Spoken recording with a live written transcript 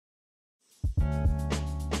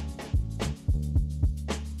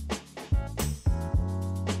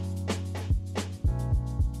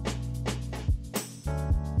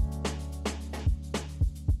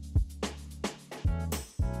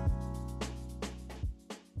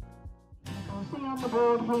the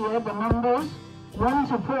board here the numbers 1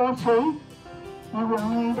 to 40. You will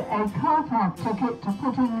need a car park ticket to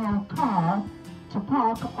put in your car to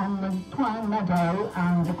park on the Twine Meadow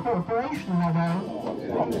and the Corporation Meadow.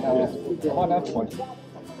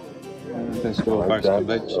 Festival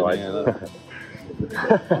convention, It's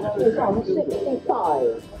on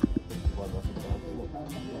 65.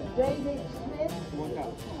 David Smith.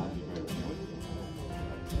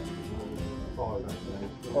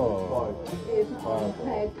 Is on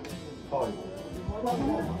peg 5.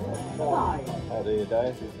 How do you,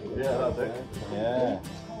 Dave? Yeah, that's it. Yeah.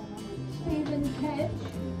 Stephen Ketch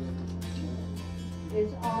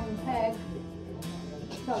is on peg,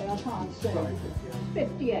 sorry I can't see,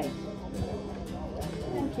 58.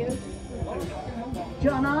 Thank you.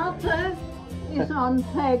 John Arthur is on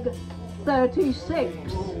peg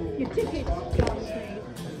 36. Your tickets, John, please.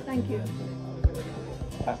 Thank you.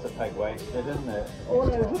 That's a peg wasted, isn't it? All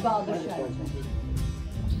over Barber Show.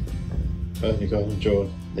 You got them,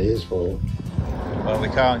 John. It is full. Well, we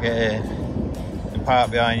can't get in. You can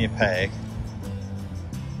park behind your peg,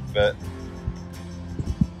 but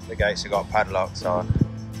the gates have got padlocks on.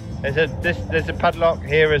 There's a padlock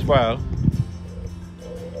here as well.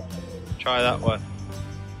 Try that one.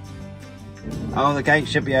 Oh, the gate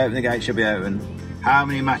should be open. The gate should be open. How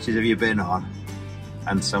many matches have you been on?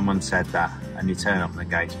 And someone said that, and you turn up and the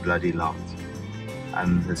gate's bloody locked,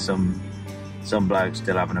 and there's some bloke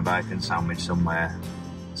still having a bacon sandwich somewhere,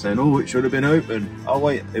 saying, "Oh, it should have been open." Oh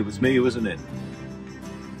wait, it was me, wasn't it?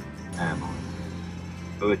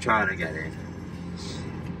 But we're trying to get in.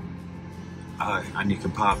 Oh, and you can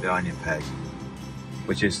park behind your peg,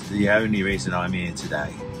 which is the only reason I'm here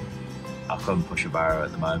today. I couldn't push a barrow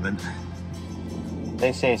at the moment.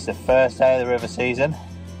 This is the first day of the river season,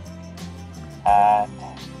 and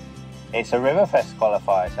it's a RiverFest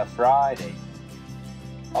Qualifier. It's a Friday.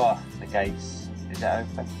 Oh, the gates, is it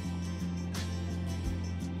open?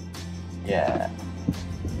 Yeah.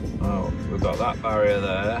 Oh, we've got that barrier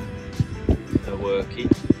there, no worky.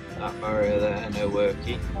 That barrier there, no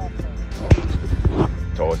worky.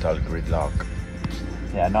 Total gridlock.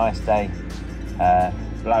 Yeah, nice day.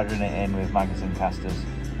 Bladdering it in with magazine casters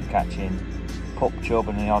and catching pup chub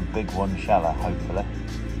and the odd big one sheller, hopefully.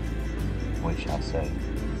 We shall see.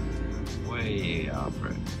 Way out for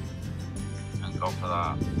it. And go for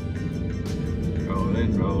that.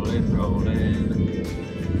 Rolling, rolling, rolling.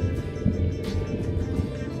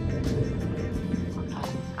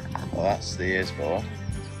 Well, that's the ears board.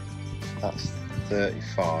 That's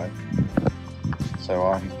 35. So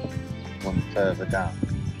I'm one further down.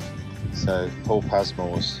 So Paul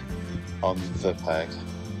Pasmore's on the peg.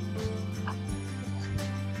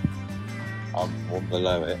 I'm one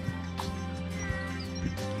below it.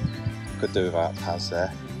 Could do without Paz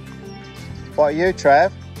there. What are you,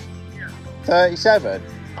 Trev? 37?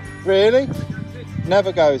 Really?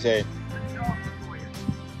 Never goes in.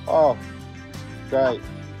 Oh, great.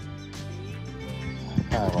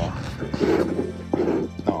 Oh well.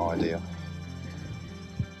 Not ideal.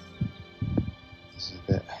 This is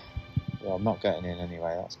a bit. Well, I'm not getting in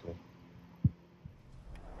anyway, that's good.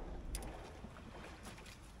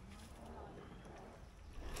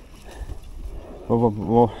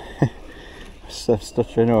 Well,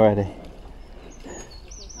 stuttering already.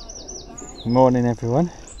 Good morning,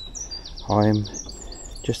 everyone. I'm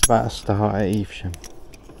just about to start at Evesham.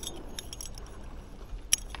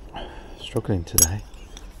 Struggling today.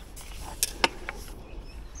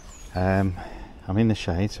 I'm in the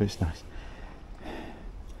shade, so it's nice.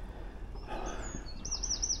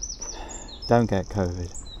 Don't get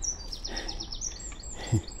COVID.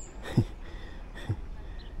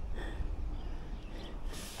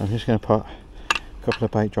 I'm just going to put a couple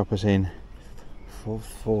of bait droppers in,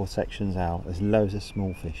 four sections out. There's loads of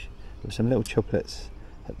small fish. There's some little chuplets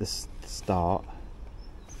at the start.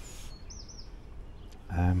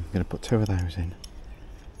 I'm going to put 2 of those in,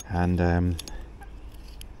 and I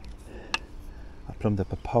plumbed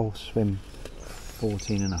up a pole swim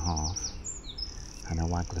 14.5 and a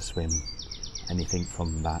waggler swim anything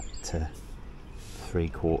from that to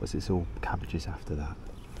 3/4. It's all cabbages after that.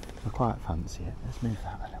 I quite fancy it. Let's move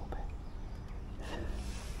that a little bit.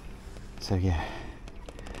 So yeah,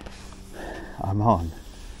 I'm on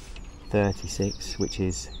 36, which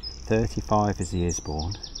is 35 is the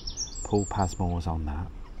Isbourne. Paul Pasmore's on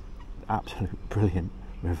that. Absolute brilliant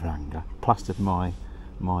river angler. Plastered my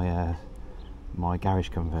garage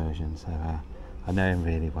conversion, so I know him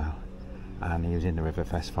really well. And he was in the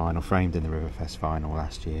RiverFest final, framed in the RiverFest final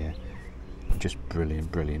last year. Just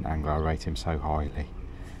brilliant angler. I rate him so highly.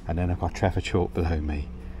 And then I've got Trevor Chalk below me,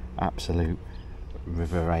 absolute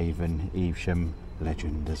River Avon, Evesham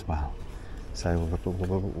legend as well. so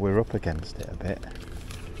we're up against it a bit,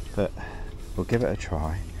 but we'll give it a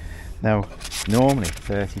try. Now, normally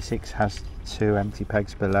 36 has 2 empty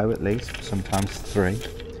pegs below at least, sometimes 3.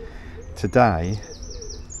 Today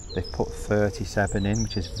they've put 37 in,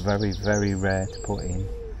 which is very, very rare to put in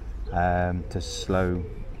to slow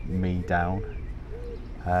me down.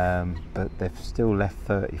 But they've still left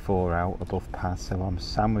 34 out above pass, so I'm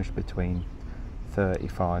sandwiched between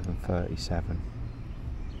 35 and 37.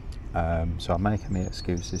 So I'm making me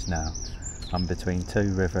excuses now. I'm between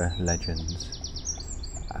 2 river legends,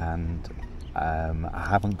 and I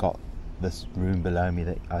haven't got this room below me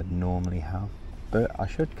that I'd normally have, but I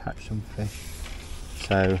should catch some fish.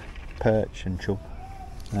 So perch and chub,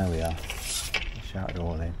 there we are. Shout it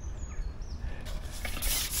all in.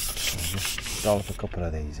 So just dollop a couple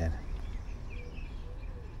of these in.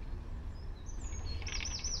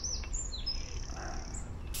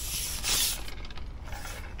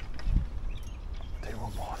 Do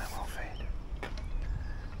one more, then we'll feed.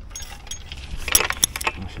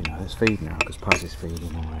 Actually no, let's feed now because Paz is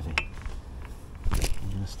feeding already. I'm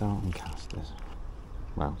going to start on casters.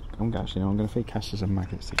 Well, I'm going to feed casters and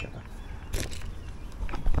maggots together.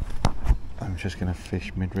 I'm just going to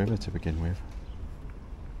fish mid-river to begin with.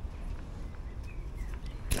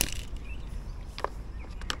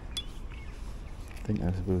 I think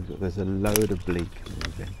there's a load of bleak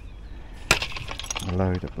moving. A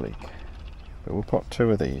load of bleak. But we'll put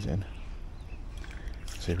 2 of these in.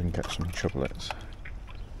 See if we can get some chublets.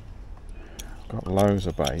 Got loads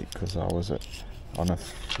of bait because I was on a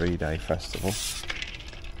 3-day festival.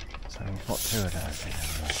 So we'll put 2 of those in.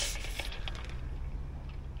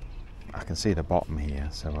 I can see the bottom here,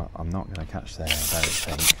 so I'm not going to catch there, I don't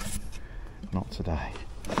think. Not today.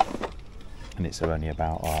 And it's only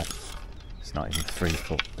about, like, it's not even 3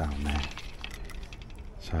 foot down there.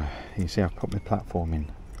 So you see I've put my platform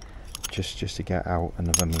in just to get out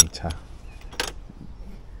another metre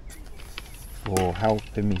for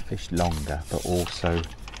helping me fish longer, but also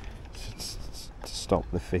to stop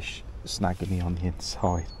the fish snagging me on the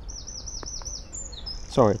inside.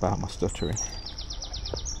 Sorry about my stuttering.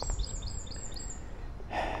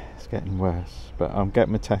 It's getting worse, but I'm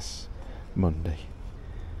getting my tests Monday,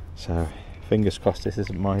 so fingers crossed this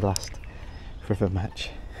isn't my last river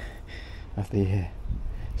match of the year.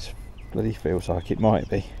 It bloody feels like it might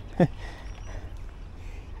be.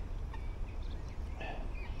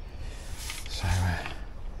 So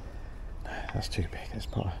that's too big. Let's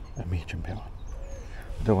put a medium bit on.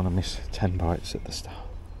 I don't want to miss 10 bites at the start.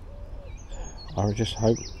 I was just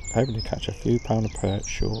hoping to catch a few pound of perch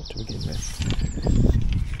short to begin with.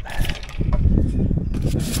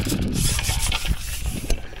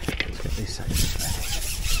 Let's get these sections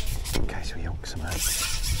ready in case we hook some out.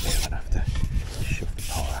 We won't have to shove the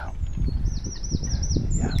pole out.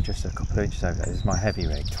 Yeah, I'm just a couple of inches over there. This is my heavy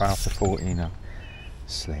rig, 12 to 14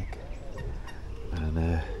 slick,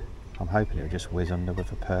 and I'm hoping it'll just whiz under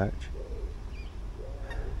with a perch.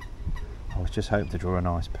 I was just hoping to draw a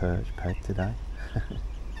nice perch peg today.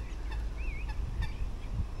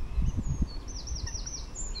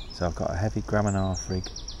 So I've got a heavy 1.5 rig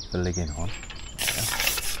for ligging on.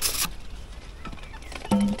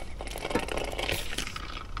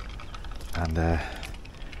 And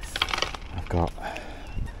I've got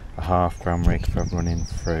a 1/2 gram rig for running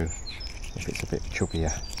through if it's a bit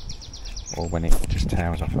chubbier or when it just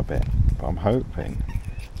tails off a bit. But I'm hoping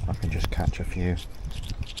I can just catch a few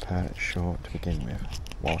perch short to begin with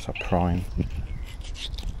whilst I prime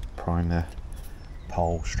the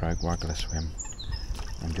pole stroke waggler swim.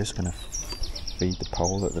 I'm just going to feed the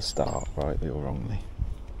pole at the start, rightly or wrongly.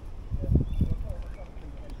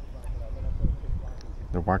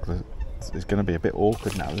 The waggler is going to be a bit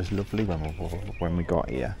awkward now. It was lovely when we got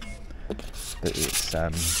here, but it's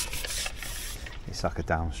like a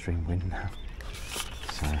downstream wind now.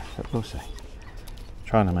 So, but we'll see.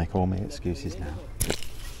 Trying to make all my excuses now. But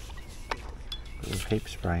we'll keep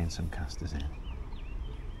spraying some casters in.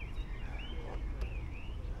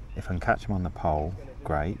 If I can catch them on the pole,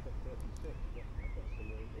 great.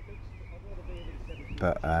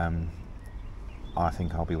 But I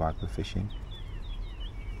think I'll be waggler fishing.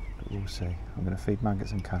 But we'll see. I'm going to feed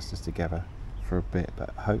maggots and casters together for a bit, but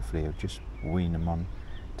hopefully I'll just wean them on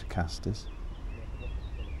to casters.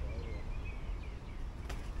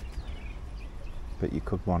 But you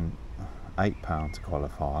could want £8 to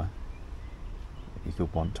qualify. You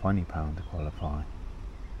could want £20 to qualify.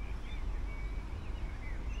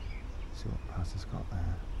 See what Paz has got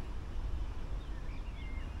there.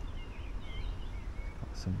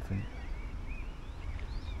 Got something.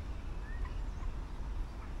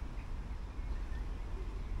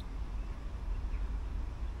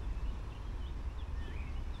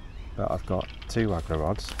 but I've got 2 waggler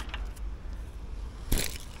rods,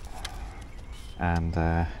 and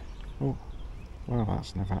oh, well,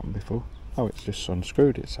 that's never happened before. Oh, it's just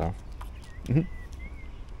unscrewed itself. Yes,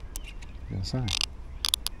 so.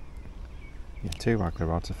 Yeah, 2 waggler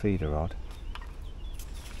rods, a feeder rod.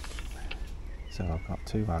 So I've got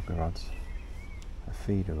 2 waggler rods, a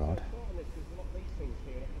feeder rod,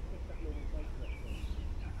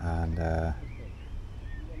 and a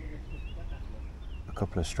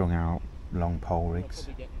couple of strung out long pole rigs.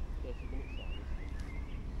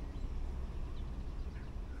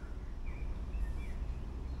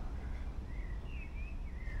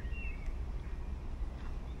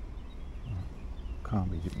 Can't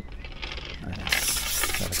be, there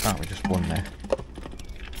can't be just one there.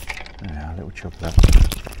 Yeah, a little chub there.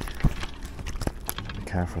 Be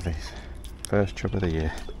careful of these. First chub of the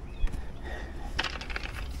year.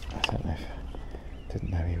 I don't know if, didn't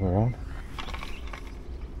know you were on.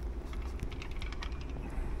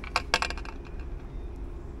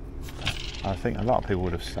 I think a lot of people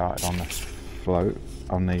would have started on the float,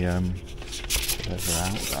 on the further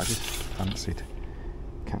out, but I just fancied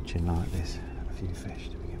catching like this a few fish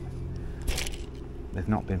to begin with. They've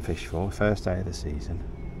not been fished for, first day of the season.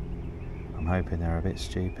 I'm hoping they're a bit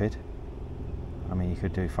stupid. I mean, you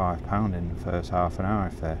could do £5 in the first half an hour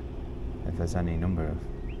if there's any number of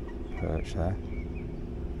perch there.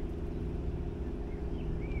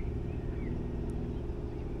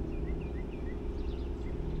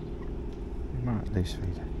 We might loose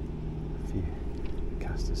feed a few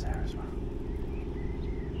casters there as well.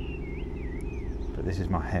 But this is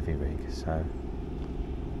my heavy rig, so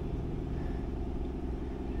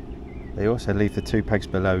they also leave the 2 pegs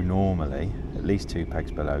below normally, at least 2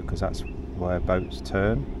 pegs below, because that's where boats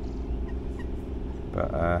turn.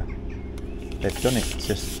 But they've done it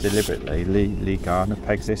just deliberately. Lee Gardner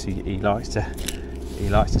pegs this. He likes to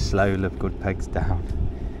slow the good pegs down.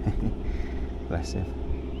 Bless him.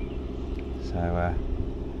 So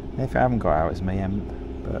if I haven't got out, it's me,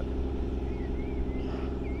 but I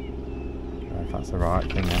don't know if that's the right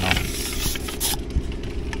thing or not.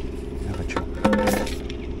 Have a chop.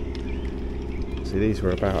 See, these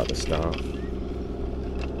were about at the start.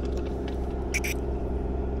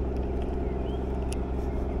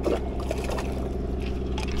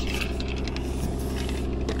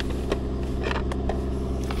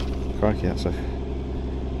 Crikey, that's a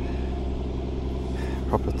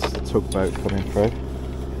proper tugboat coming through.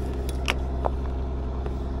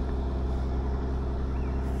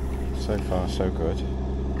 So far so good.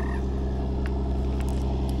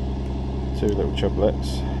 2 little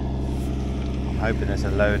chublets. I'm hoping there's a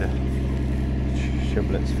load of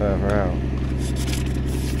chublets further out.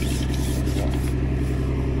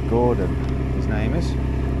 Gordon, his name is.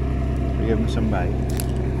 We give him some bait.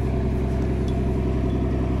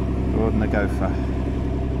 Gordon the gopher.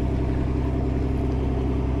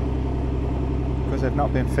 Because they've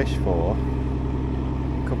not been fished for,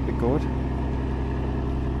 it could be good.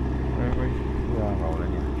 We are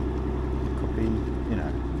rolling, yeah. It could be, you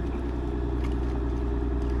know.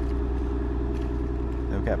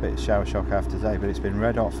 They'll get a bit of shower shock after today, but it's been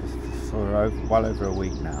red hot for well over a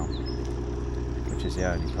week now, which is the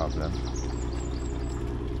only problem.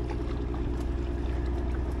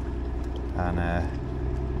 And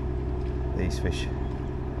these fish,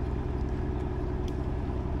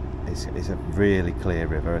 it's a really clear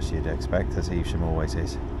river, as you'd expect, as Evesham always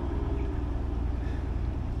is.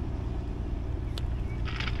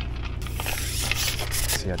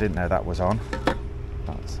 See, I didn't know that was on.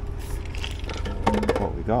 That's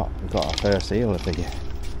what we got. We've got our first eel of the year.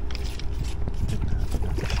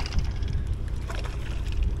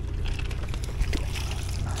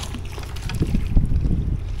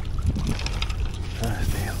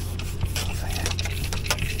 First eel of the year.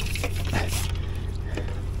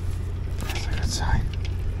 That's a good sign.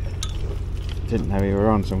 Didn't know you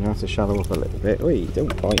were on, so I'm going to have to shallow up a little bit. Oi,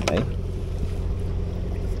 don't bite me.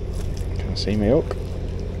 Can't see me hook.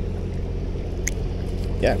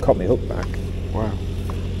 Yeah, I've caught my hook back. Wow.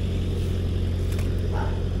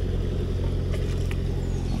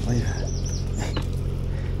 I'll leave it.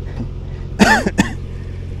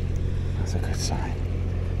 That's a good sign.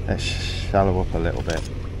 Let's shallow up a little bit.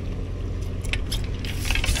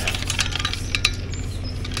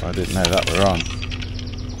 I didn't know that we're on.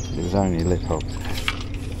 It was only lip hooked.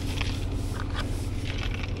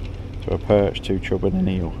 To a perch, 2 chub and an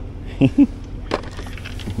eel.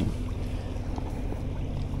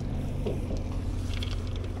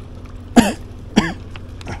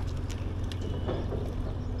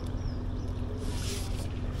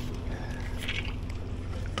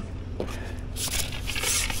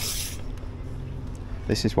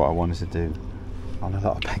 This is what I wanted to do on a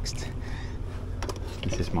lot of pegs.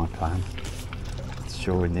 This is my plan.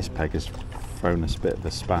 Shoring this peg has thrown us a bit of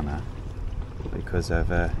a spanner because of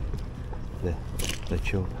the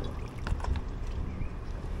chub.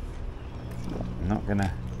 I'm not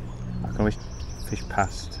gonna. I can always fish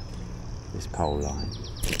past this pole line.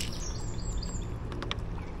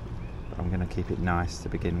 But I'm gonna keep it nice to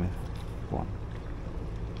begin with. One.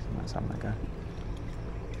 So let's have a go.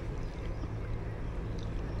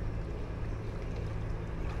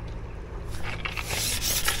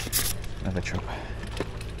 Another chub.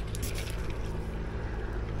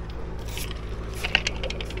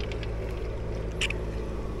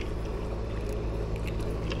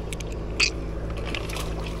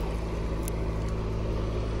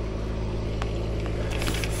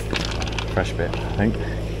 Fresh bit, I think.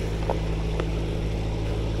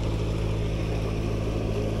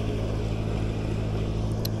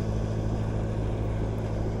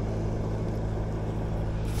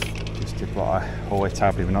 Just did what I always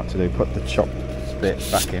tell people not to do, put the chopped bit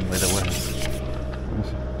back in with the worms.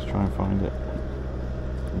 Let's try and find it.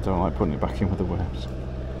 I don't like putting it back in with the worms.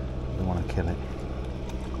 I don't want to kill it.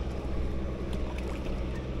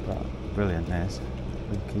 But brilliant this.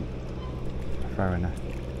 We keep throwing a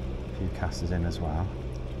few casters in as well.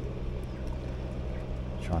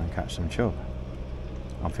 Try and catch some chub.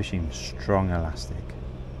 I'm fishing strong elastic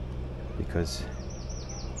because,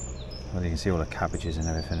 well, you can see all the cabbages and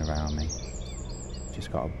everything around me. Just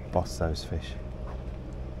got to boss those fish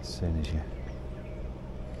as soon as you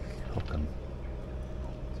hook them.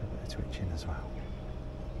 There's a bit of twitching as well.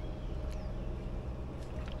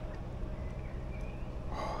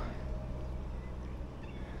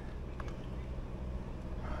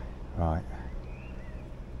 Right,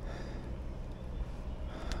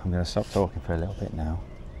 I'm going to stop talking for a little bit now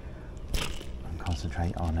and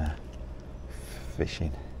concentrate on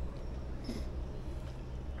fishing.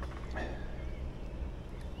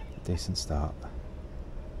 Decent start.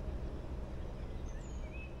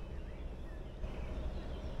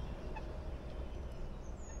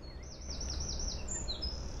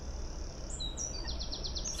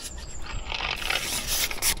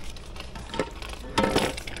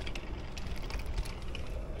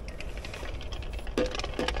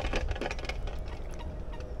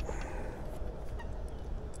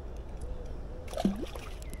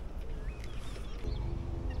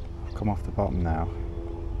 Come off the bottom now.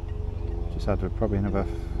 Just had probably another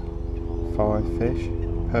 5 fish,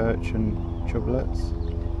 perch and chublets.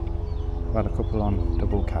 I've had a couple on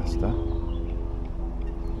double caster.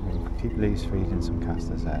 We'll keep loose feeding some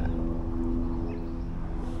casters there.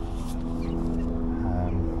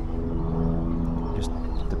 Just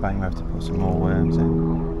debating whether to put some more worms in.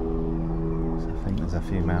 So I think there's a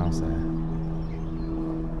few mouths there.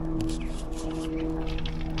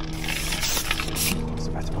 That's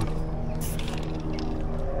a better one.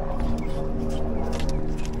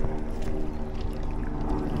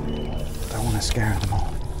 Scare them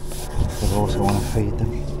all, but I also want to feed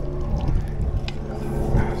them.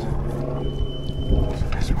 So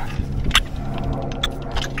this one.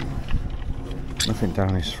 Nothing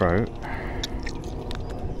down his throat.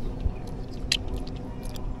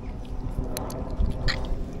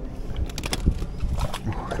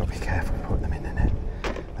 Oh, got to be careful putting them in the net.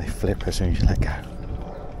 They flip as soon as you let go.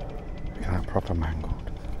 Look at that, proper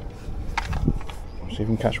mangled. Let's see if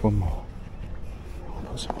we can catch one more. I'll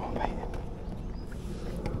put some more bait in.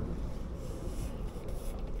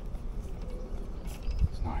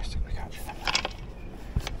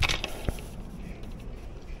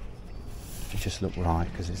 Just look right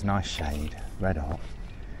because it's nice shade, red hot.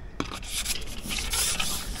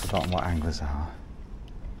 Forgotten what anglers are.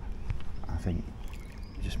 I think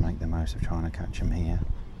you just make the most of trying to catch them here,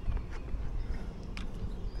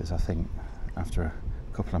 because I think after a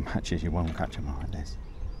couple of matches you won't catch them like this,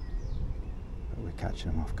 but we're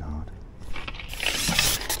catching them off guard.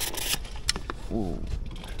 Ooh.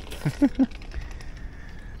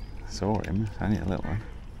 Saw him, only a little one.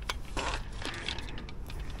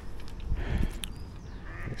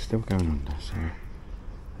 It's still going under, so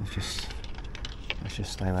let's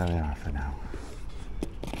just stay where we are for now.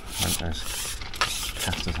 Hope those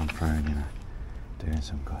casters I'm throwing in are doing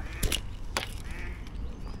some good.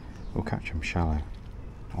 We'll catch them shallow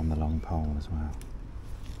on the long pole as well.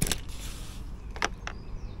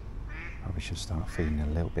 Probably should start feeding a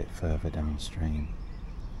little bit further downstream.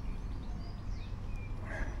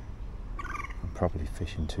 I'm probably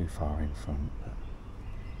fishing too far in front, but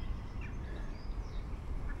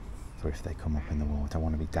for if they come up in the water, I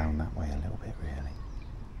want to be down that way a little bit, really.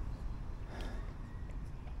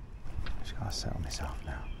 Just got to settle myself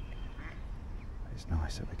now. It's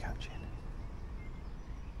nice that we're catching.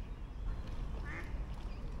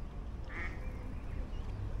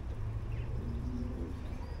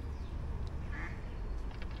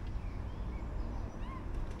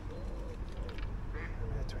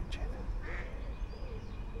 They're twitching.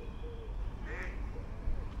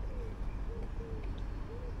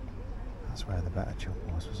 That's where the better chub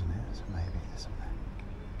was, wasn't it? So maybe there's something.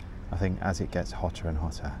 I think as it gets hotter and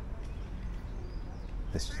hotter,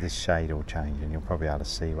 this shade will change, and you'll probably be able to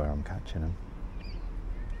see where I'm catching them.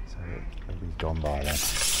 So it'll be gone by then.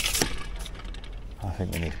 I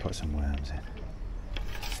think we need to put some worms in.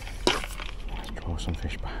 Let's draw some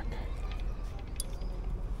fish back.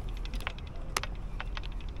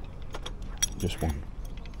 Just one.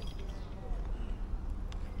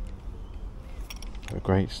 A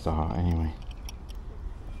great start anyway.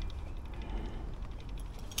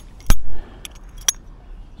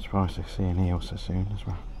 Surprised to see an eel so soon as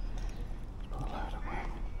well. Let's put a load of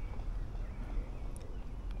worm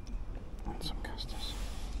in. And some casters.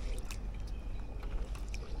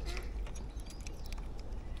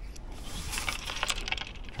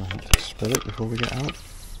 Try not to spill it before we get out.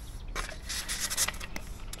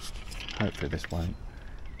 Hopefully this won't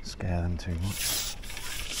scare them too much.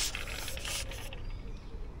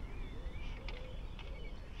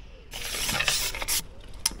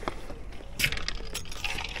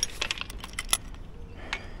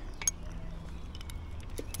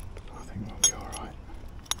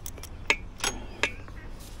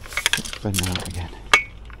 Bend out again.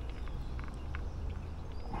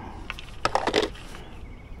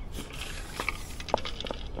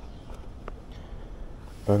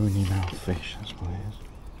 Bony mouth fish, that's what it is.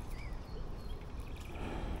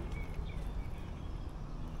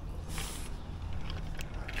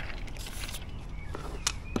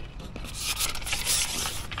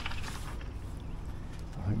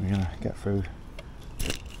 I think we're going to get through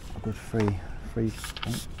a good three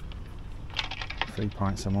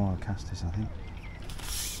pints or more of casters, I think.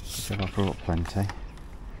 Because I brought plenty.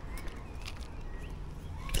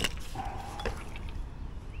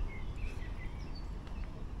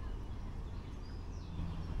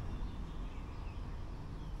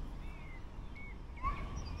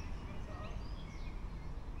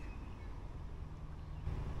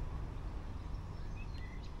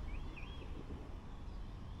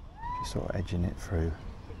 Just sort of edging it through.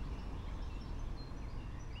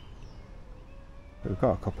 But we've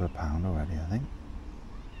got a couple of pound already, I think.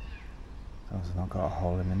 Those have not got a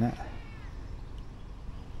hole in the net.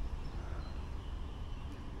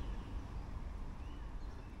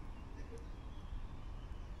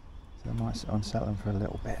 So I might unsettle them for a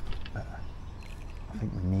little bit, but I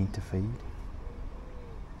think we need to feed.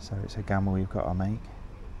 So it's a gamble we've got to make.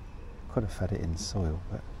 Could have fed it in soil,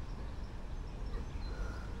 but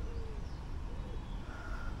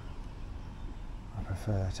I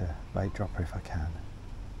prefer to bait dropper if I can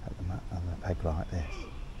on the peg like this.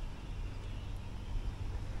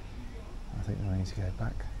 I think we need to go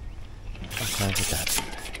back over that.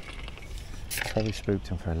 Probably spooked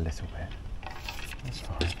him for a little bit. That's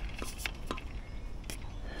fine.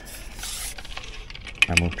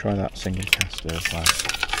 And we'll try that single caster as well,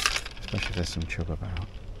 especially if there's some chub about.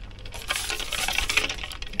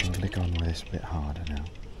 I'm going to go on with this a bit harder now.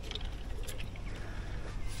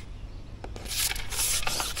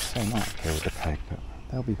 So I might kill the peg, but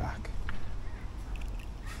they'll be back.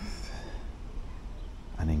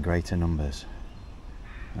 And in greater numbers,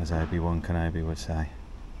 as Obi-Wan Kenobi would say.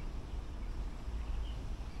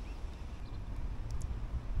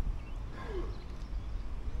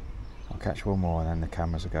 I'll catch one more and then the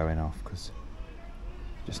cameras are going off because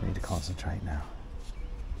I just need to concentrate now.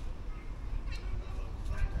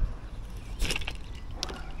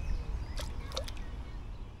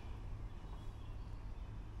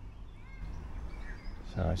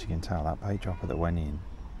 So as you can tell, that bait dropper that went in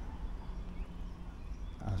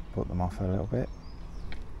has put them off a little bit.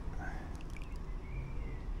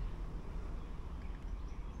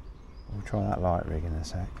 We'll try that light rig in a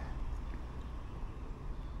sec.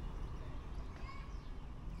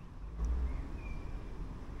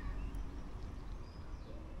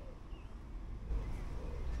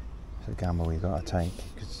 It's a gamble we've got to take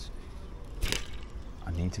because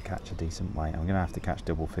I need to catch a decent weight. I'm going to have to catch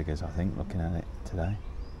double figures, I think, looking at it today.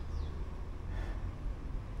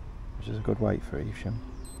 Which is a good weight for Evesham.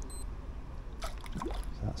 So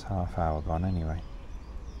that's half hour gone anyway.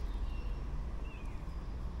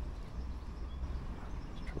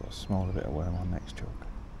 Let's draw a smaller bit of worm on next jug.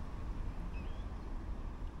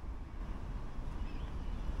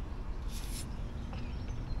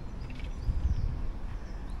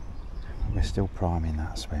 we're still priming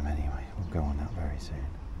that swim anyway. We'll go on that very soon.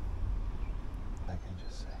 I can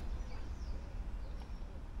just see.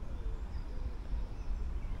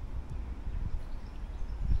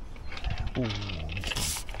 Ooh,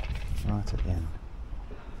 this one. Right at the end.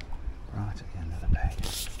 Right at the end of the peg.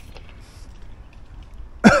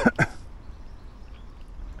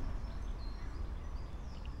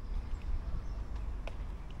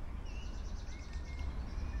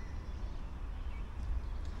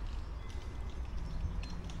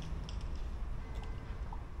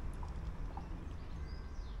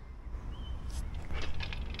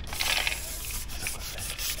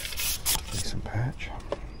 Decent perch.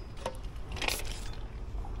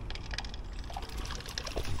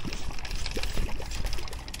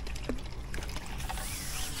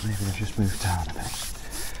 Maybe they've just moved down a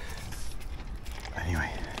bit. Anyway,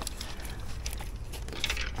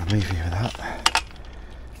 I'll leave you with that.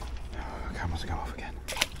 Oh, camera's go off again.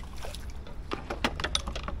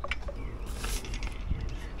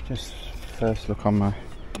 Just first look on my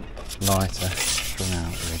lighter, strung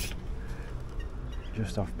out rig.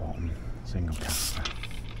 Just off bottom, single caster.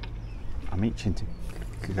 I'm itching to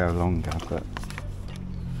go longer, but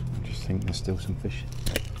I just think there's still some fish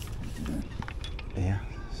here.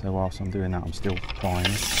 So whilst I'm doing that, I'm still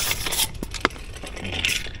priming.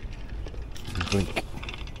 Blink.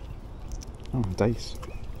 Oh, dace.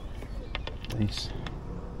 Dace.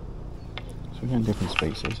 So we're getting different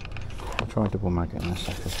species. I'll try double maggot in a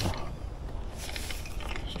sec as well.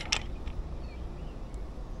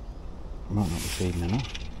 I might not be feeding enough.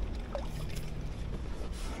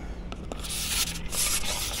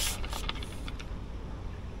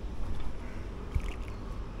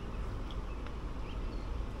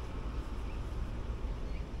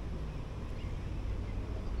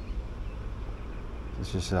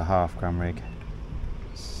 This is a half gram rig,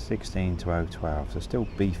 16 to 012, so still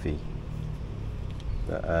beefy,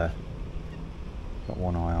 but got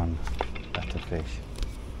one eye on better fish,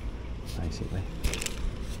 basically.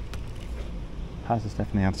 Has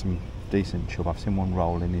definitely had some decent chub. I've seen one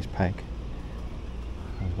roll in his peg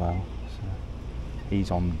as well, so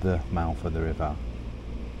he's on the mouth of the river,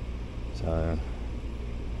 so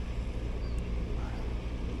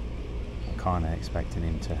I'm kind of expecting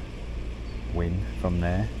him to win from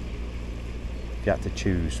there. If you had to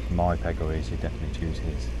choose my peg or his, you'd definitely choose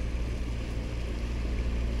his.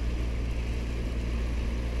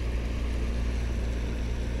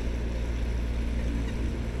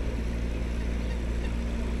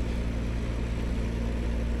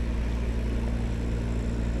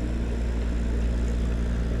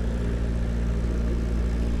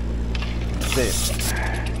 That's it.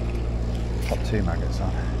 Got 2 maggots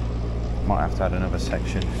on. Might have to add another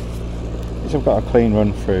section. I've got a clean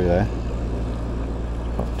run through there.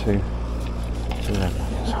 Got two red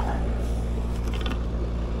maggots on it.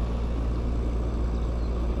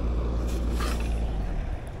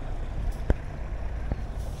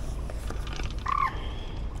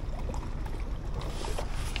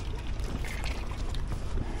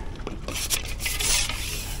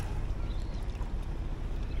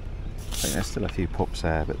 I think there's still a few pups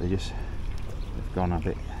there, but they've gone a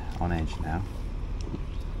bit on edge now.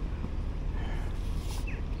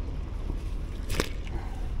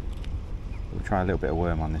 Try a little bit of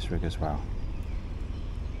worm on this rig as well.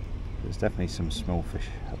 There's definitely some small fish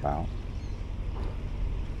about.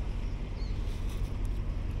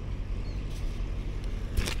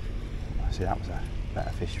 See, that was a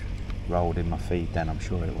better fish rolled in my feed then, I'm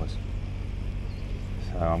sure it was.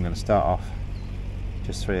 So I'm going to start off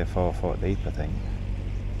just 3 or 4 foot deep, I think.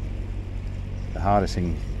 The hardest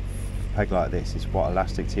thing with a peg like this is what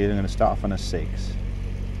elastic to use. I'm going to start off on a 6,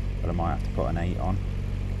 but I might have to put an 8 on,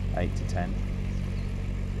 8 to 10.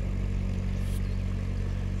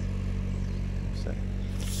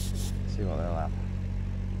 See what they'll have.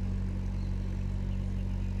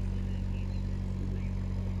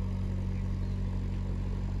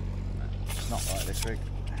 It's not right, this rig.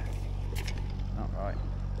 Not right.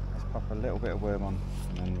 Let's pop a little bit of worm on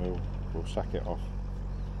and then we'll sack it off.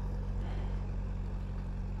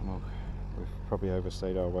 And we've probably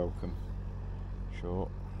overstayed our welcome. Short.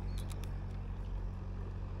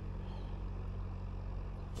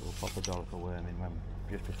 We'll pop a dollop of worm in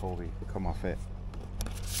just before we come off it.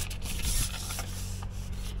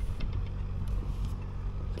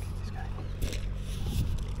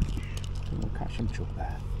 We'll catch some chub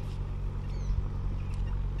there.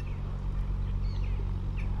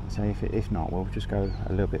 So if not, we'll just go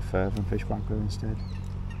a little bit further and fish grappler instead.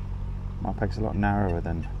 My peg's a lot narrower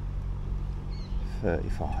than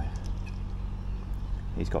 35.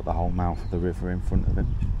 He's got the whole mouth of the river in front of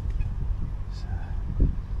him. So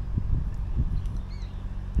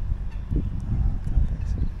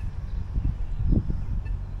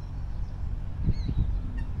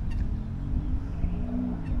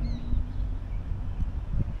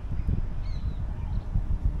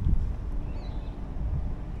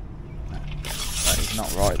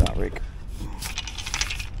not right, that rig.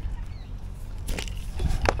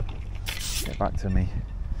 Get back to me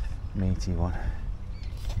meaty one.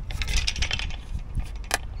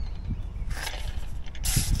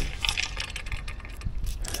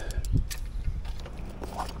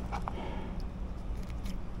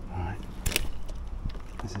 Right,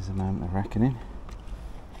 this is a moment of reckoning.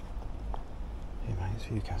 A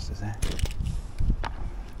few casters there.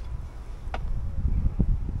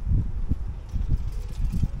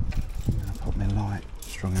 I'm going to put my light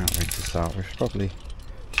strung out rig to start with, probably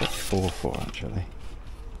 4-4 actually,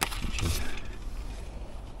 which is,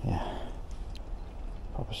 yeah,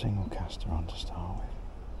 pop a single caster on to start with.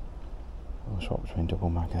 We'll swap between double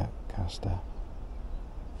maggot caster,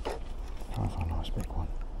 try for a nice big one.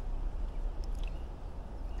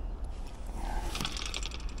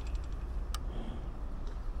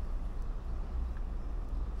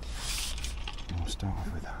 We'll start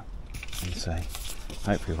off with that and say,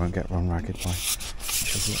 hopefully we won't get run ragged by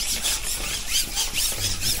sugar.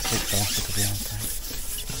 Elastic will be okay.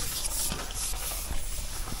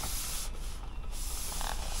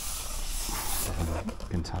 You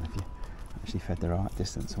can tell if you actually fed the right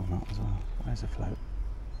distance or not as well. Where's the float?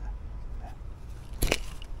 There.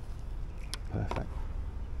 Perfect.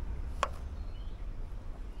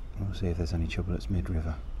 We'll see if there's any trouble that's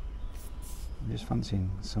mid-river. I'm just fancying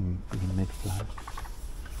some being mid-flow.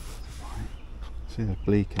 See the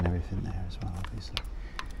bleak and everything there as well, obviously.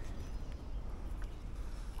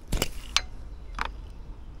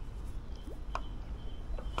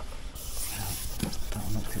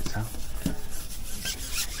 That'll knock itself.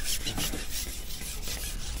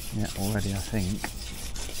 Yeah, already I think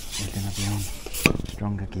we're going to be on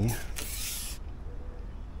stronger gear.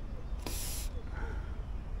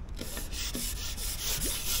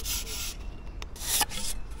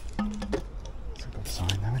 It's a good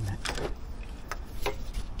sign though, isn't it?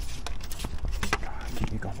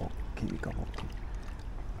 Keep your gobble, keep your gobble.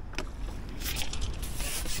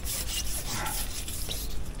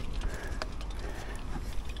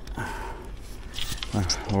 I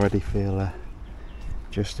already feel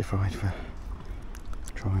justified for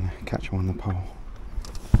trying to catch them on the pole.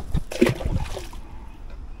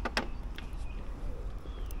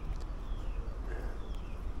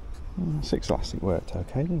 6 elastic worked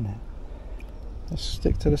okay, didn't it? Let's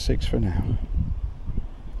stick to the 6 for now.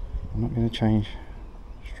 I'm not going to change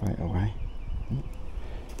straight away.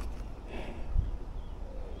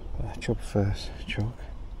 But chub first, chalk.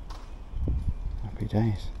 Happy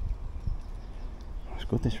days. It's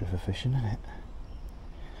good this river fishing, isn't it?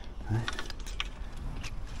 A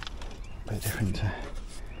bit different to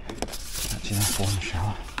catching F1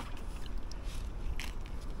 shower.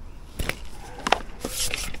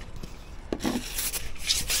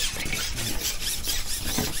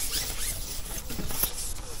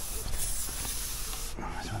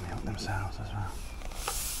 Nice when they hook themselves as well.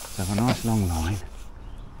 So a nice long line.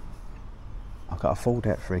 I've got a full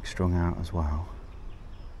depth rig strung out as well,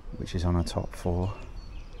 which is on a top 4.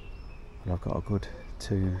 But I've got a good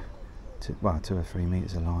 2 or 3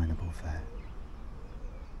 metres of line above there.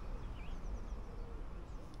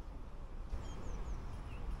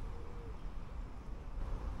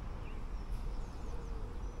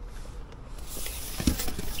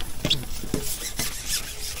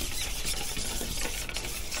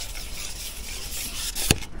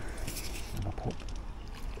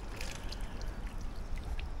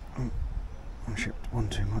 I shipped one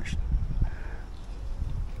too much.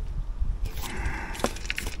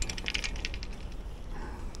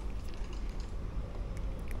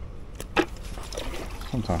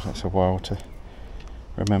 Sometimes it's a while to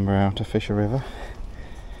remember how to fish a river.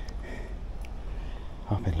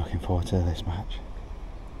 I've been looking forward to this match.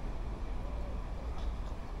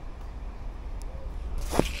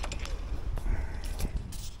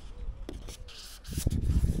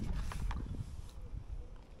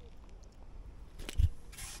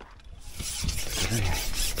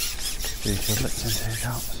 Few giblets and 2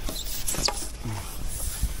 carps.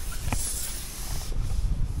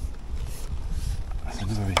 That's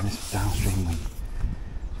another reason this downstream one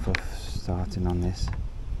for starting on this.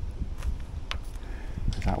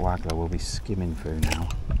 That waggler will be skimming through now,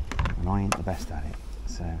 and I ain't the best at it,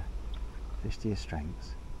 so fish to your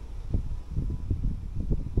strengths and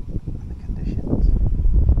the conditions.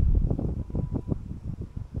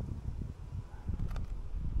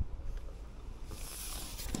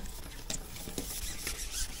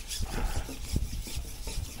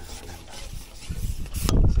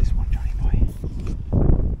 What's this one, Johnny boy?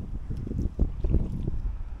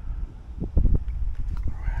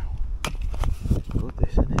 Wow, good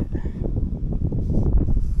this, isn't it?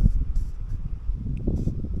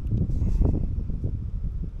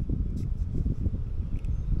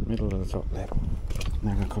 middle of the top lip,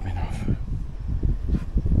 never coming off.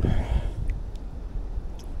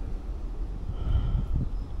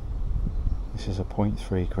 This is a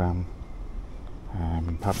 0.3 gram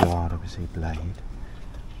Pablo RWC blade,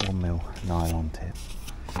 1mm nylon tip.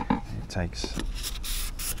 It takes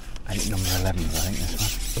 8 number 11s, I think, this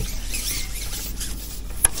one.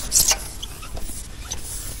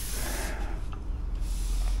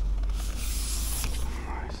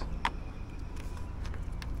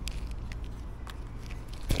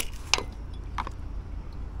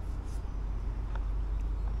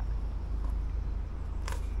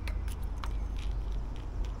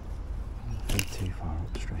 Too far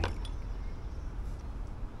upstream.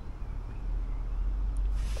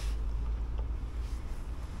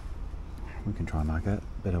 We can try maggot,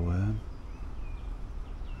 bit of worm.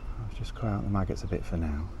 I've just cut out the maggots a bit for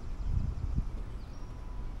now.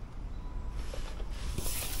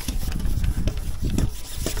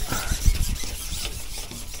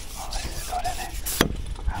 Oh, this is good, isn't it?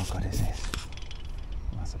 How good is this?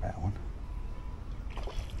 Well, that's a better one.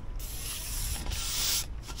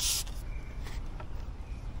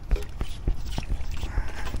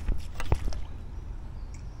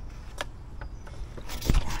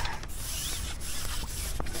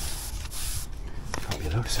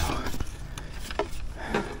 So,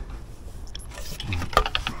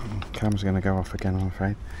 cam's going to go off again, I'm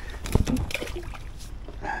afraid.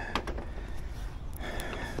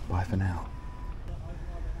 Bye for now.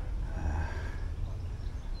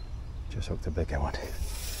 Just hooked a bigger one.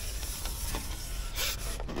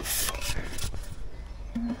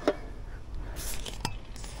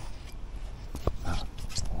 Oh,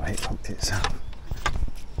 it hooked itself.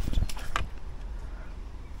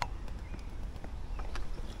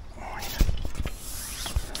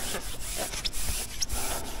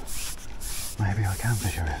 Maybe I can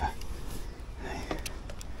fish a river.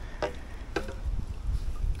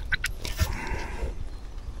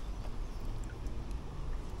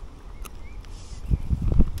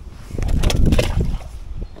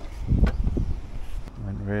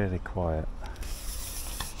 Went really quiet.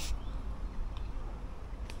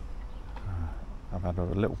 I've had a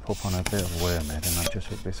little pop on a bit of wormhead, and I've just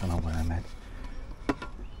hooked this on a wormhead.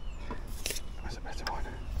 That's a better one.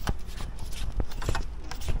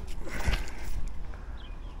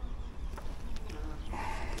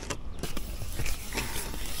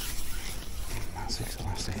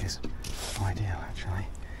 Elastic is ideal, actually.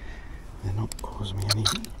 They're not causing me any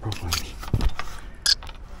problems.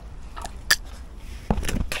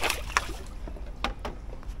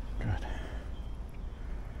 Good.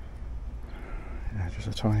 Yeah, just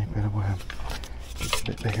a tiny bit of worm. Just a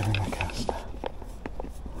bit bigger than my cast.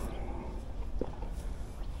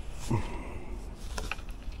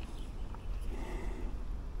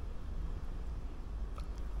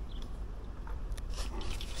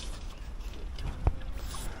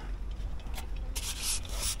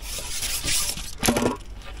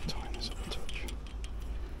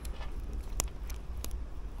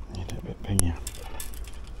 Yeah.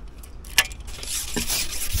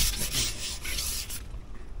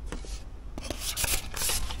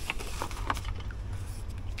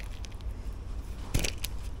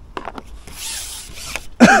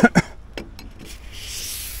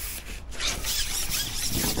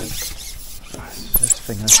 This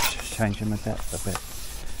thing is just changing the depth a bit.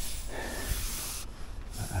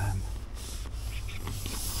 But,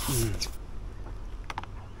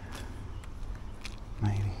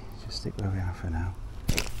 maybe just stick where we are for now.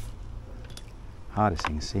 Hardest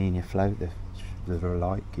thing is seeing your float, the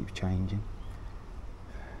light keeps changing.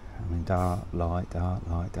 I mean, dark, light, dark,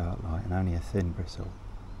 light, dark, light, and only a thin bristle. So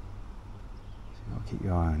you've got to keep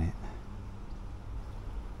your eye on it.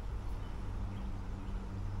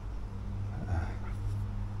 But,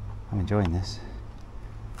 I'm enjoying this,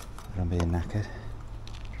 but I'm being knackered.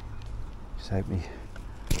 Just hope the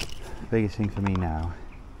biggest thing for me now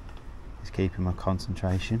is keeping my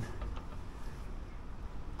concentration.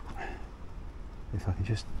 If I can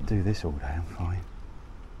just do this all day, I'm fine.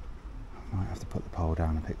 I might have to put the pole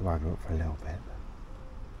down and pick the waggler up for a little bit.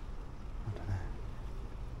 I don't know.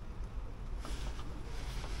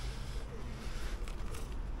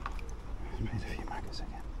 I've made a few maggots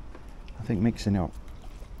again. I think mixing it up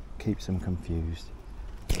keeps them confused.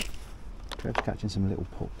 Trev's catching some little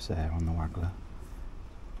pups there on the waggler.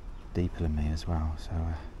 Deeper than me as well, so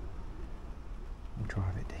we'll try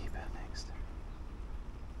a bit deeper next.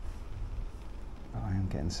 But I am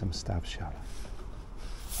getting some stabs shallow.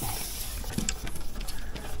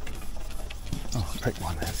 Oh, I pricked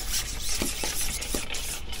one there.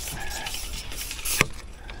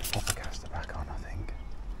 Pop a caster back on, I think.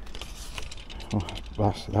 Oh,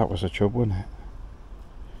 That was a chub, wasn't it?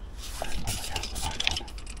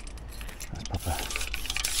 Let's pop a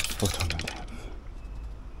foot on the depth.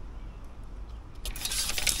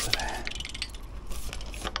 So there.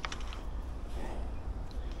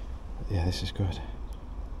 But yeah, this is good.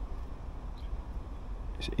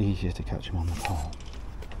 It's easier to catch them on the pole.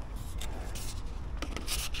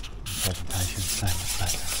 Presentation, so much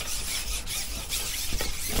better.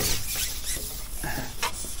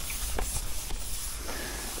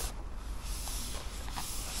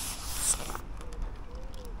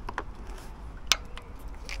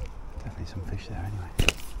 Definitely some fish there anyway.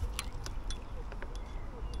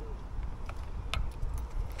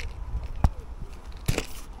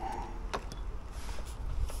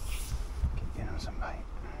 Keep getting on some bait.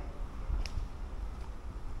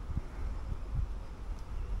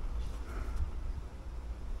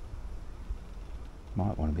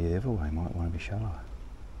 Might want to be the other way, might want to be shallower.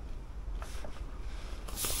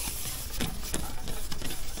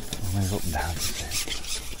 We'll move up and down a bit.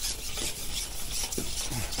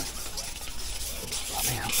 Let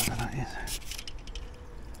me out whatever that is.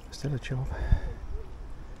 Still a job.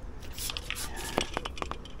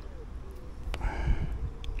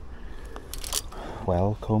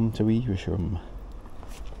 Welcome to Evesham.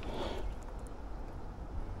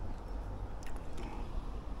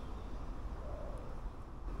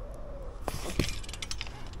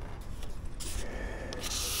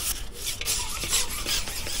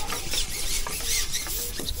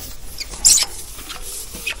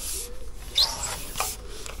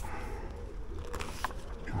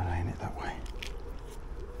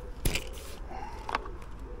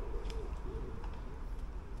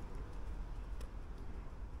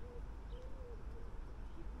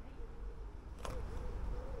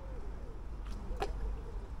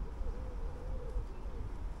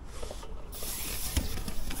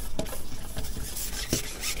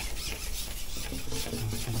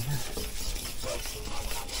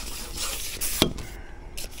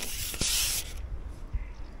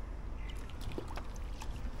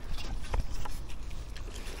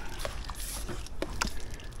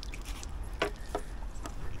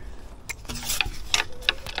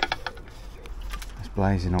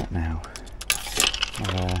 Blazing up now. I've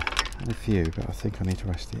had a few, but I think I need to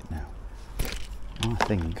rest it now. I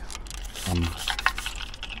think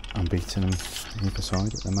I'm beating them either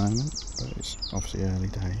side at the moment, but it's obviously early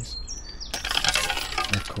days.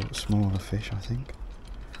 They've caught smaller fish, I think.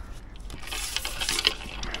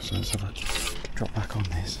 So let's have a drop back on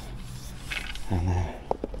this and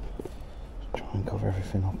try and cover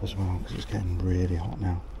everything up as well, because it's getting really hot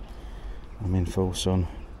now. I'm in full sun.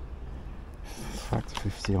 Factor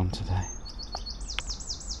 50 on today.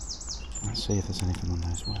 Let's see if there's anything on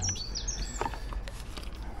those worms.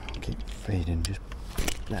 I'll keep feeding, just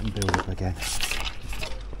let them build up again.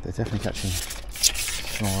 They're definitely catching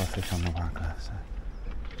smaller fish on the waggler, so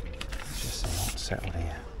let's just see what's settled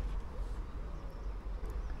here.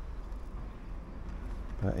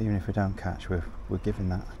 But even if we don't catch, we're giving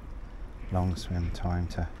that long swim time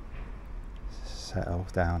to settle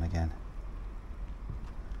down again.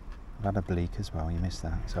 I've had a bleak as well, you missed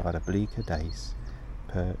that. So I've had a bleak, a dace,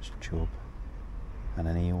 perch, chub and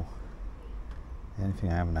an eel. The only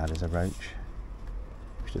thing I haven't had is a roach,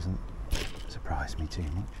 which doesn't surprise me too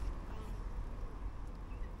much.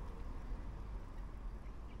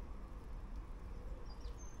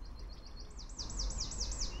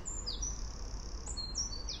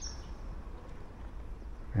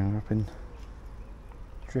 I've been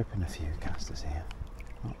dripping a few casters here,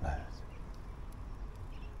 not loads.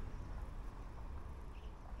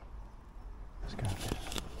 Let's go a bit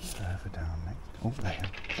further down next. Oh, there.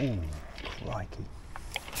 Oh, crikey.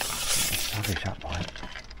 That was savage, that bite.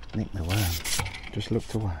 Nicked the worm. Just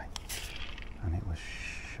looked away. And it was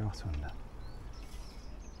shot under.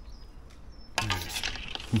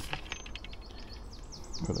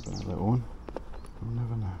 Could have been a little one. You'll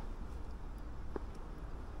never know.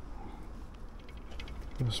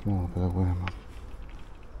 Put a small bit of worm on.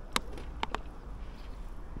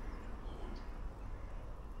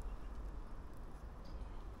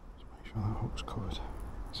 That hook's covered,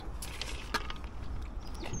 so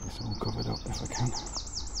keep this all covered up if I can.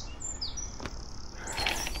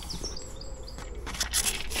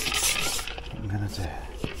 What I'm going to do,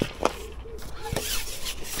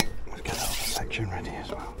 let's get that other section ready as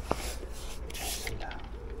well.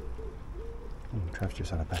 Trev's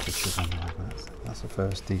just had a better chip on the way, but that's the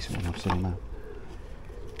first decent one I've seen now.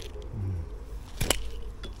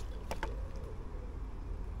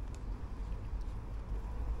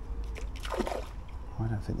 I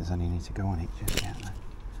don't think there's any need to go on it just yet though.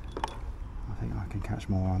 I think I can catch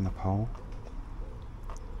more on the pole.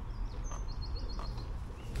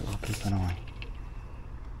 keep an eye.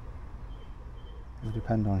 It will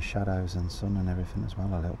depend on shadows and sun and everything as well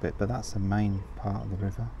a little bit, but that's the main part of the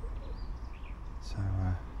river. So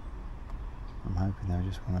I'm hoping they'll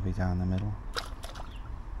just want to be down the middle.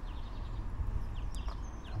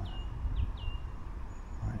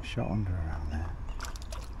 Right, shot under around there.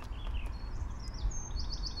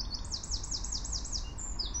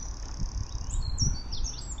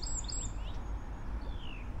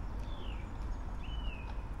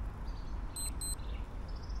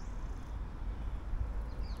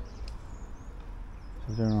 So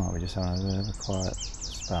we're doing alright, we're just having a bit of a quiet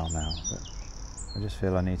spell now, but I just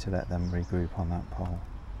feel I need to let them regroup on that pole.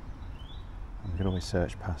 And we could always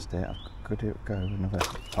search past it. I could go another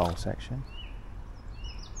pole section.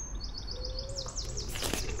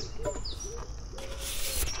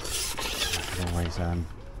 I could always I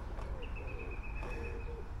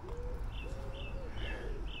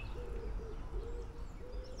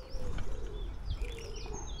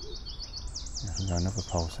can go another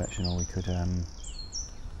pole section, or we could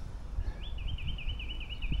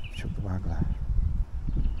chuck the waggler.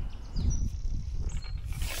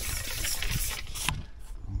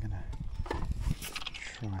 I'm gonna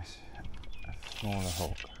try a smaller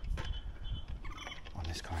hook on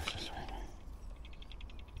this closer swing.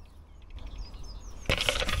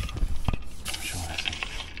 I'm sure there's some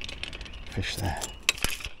fish there.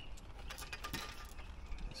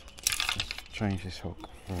 Let's change this hook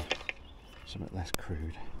for something less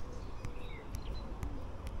crude.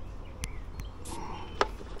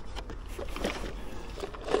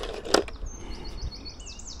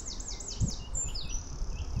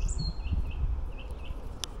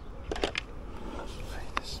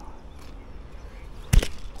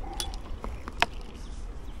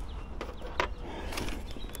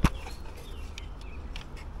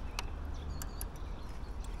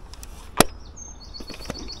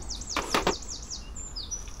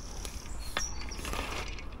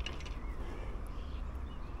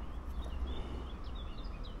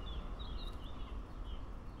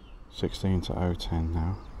 $16 to $0.10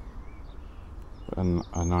 now, and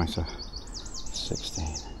a nicer 16.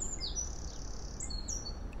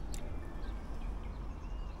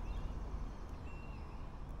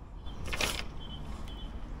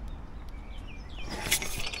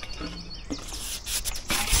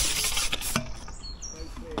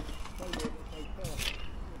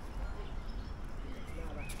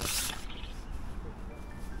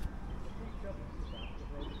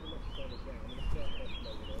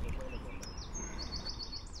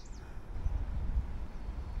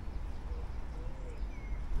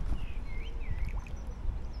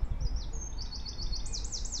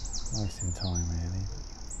 Wasting time really.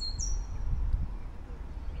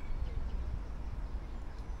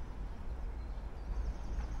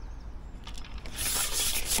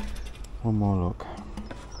 One more look.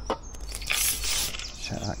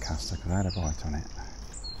 Check that caster because I had a bite on it.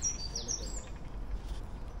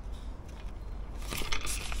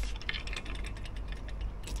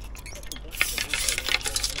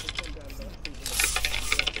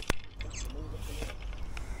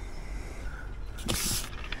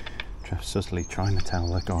 Subtly trying to tell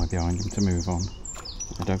the guy behind him to move on.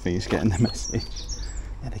 I don't think he's getting the message.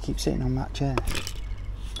 Yeah, they keep sitting on that chair.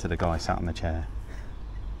 To the guy sat on the chair.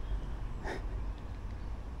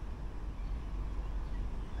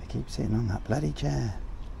 They keep sitting on that bloody chair.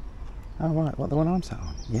 Oh right, what, the one I'm sat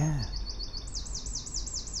on? Yeah.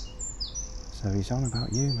 So he's on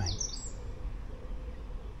about you, mate.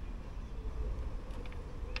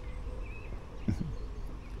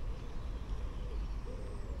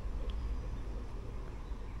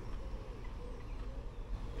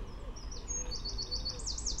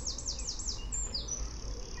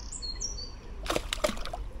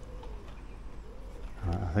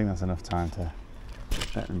 I think that's enough time to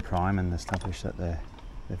let them prime and establish that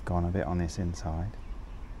they've gone a bit on this inside.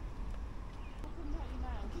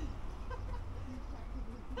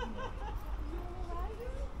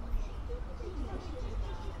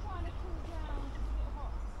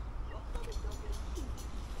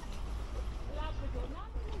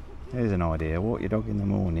 Here's an idea: walk your dog in the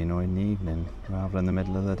morning or in the evening rather than the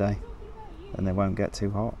middle of the day, and they won't get too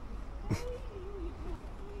hot.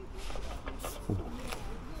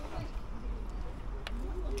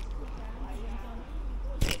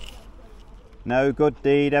 No good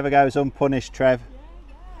deed ever goes unpunished, Trev.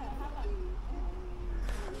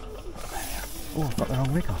 Oh, I've got the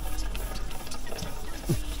wrong rig on.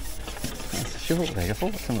 That's a short rig. I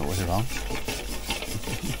thought something was wrong.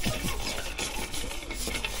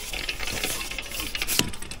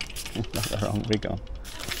 Got the wrong rig on.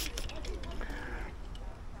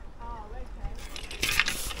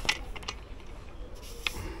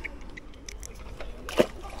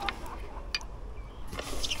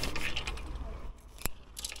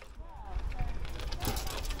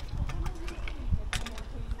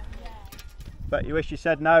 Bet you wish you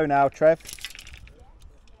said no now, Trev.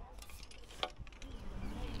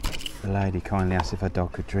 The lady kindly asked if her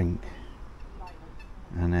dog could drink.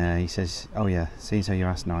 And he says, oh yeah, seems how you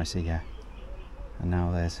asked nicely, yeah. And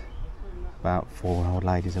now there's about 4 old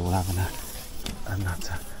ladies all having a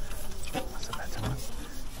nutter. That's a better one.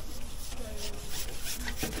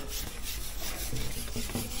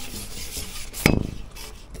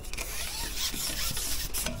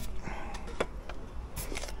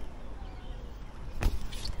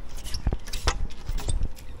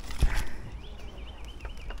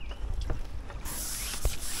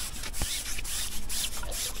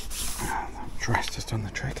 Dress just done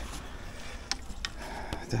the trick.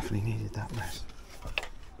 Definitely needed that rest.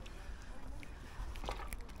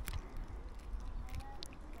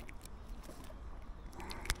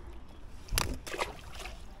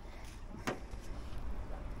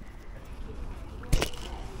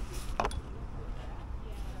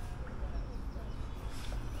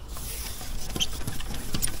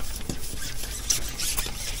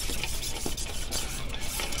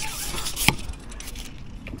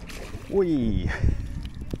 Whee!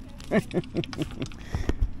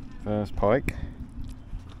 First pike.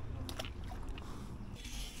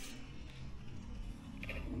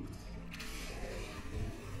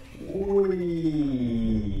 Whee!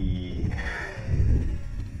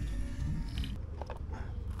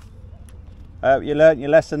 You learnt your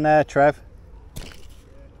lesson there, Trev.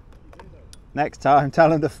 Next time,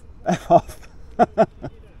 tell him to F off.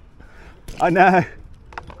 I know.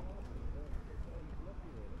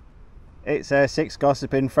 It's 6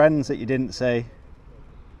 gossiping friends that you didn't see.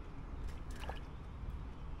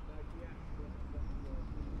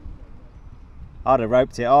 I'd have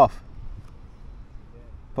roped it off.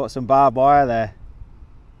 Put some barbed wire there.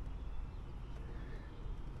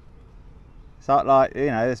 It's like, you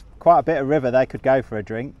know, there's quite a bit of river they could go for a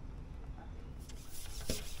drink.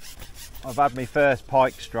 I've had my first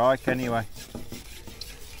pike strike anyway.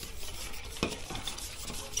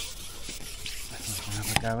 I'll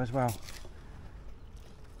have a go as well.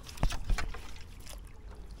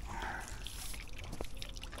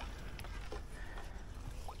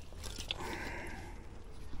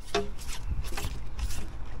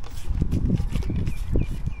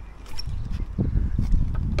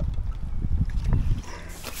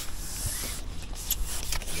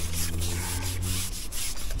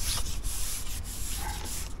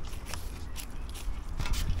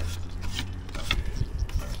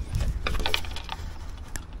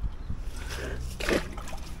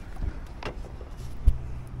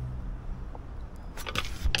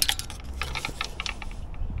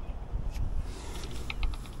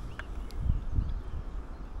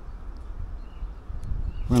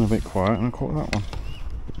 Went a bit quiet and I caught that one.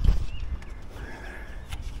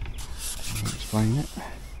 I'll explain it.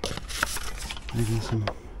 Maybe there's some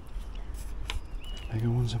bigger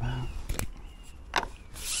ones about.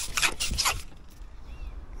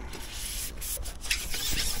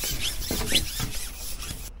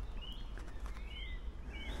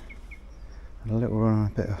 And a little run on a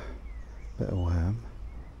bit of worm,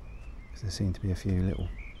 because there seem to be a few little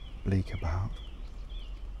bleak about.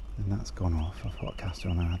 And that's gone off. I thought I'd cast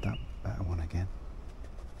on and had that better one again.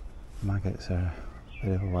 Maggots are a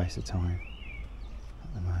bit of a waste of time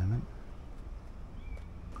at the moment.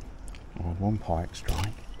 Or 1 pike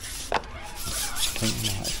strike. I think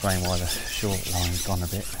that might explain why the short line's gone a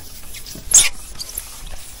bit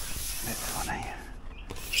funny.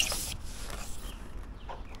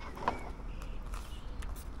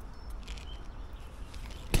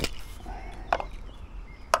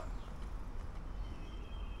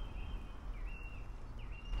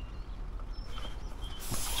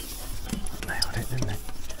 Nailed it, didn't it?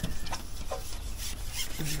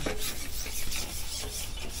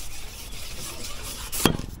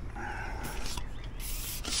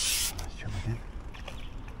 Let's jump again.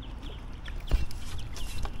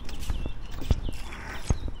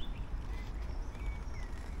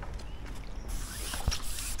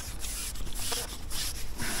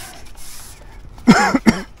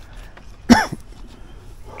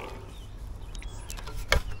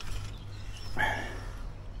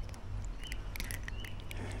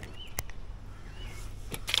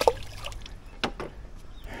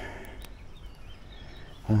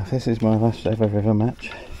 This is my last ever river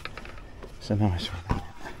match. It's a nice one.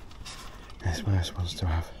 There's worse ones to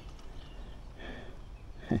have.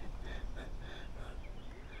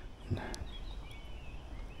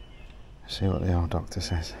 See what the old doctor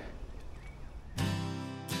says.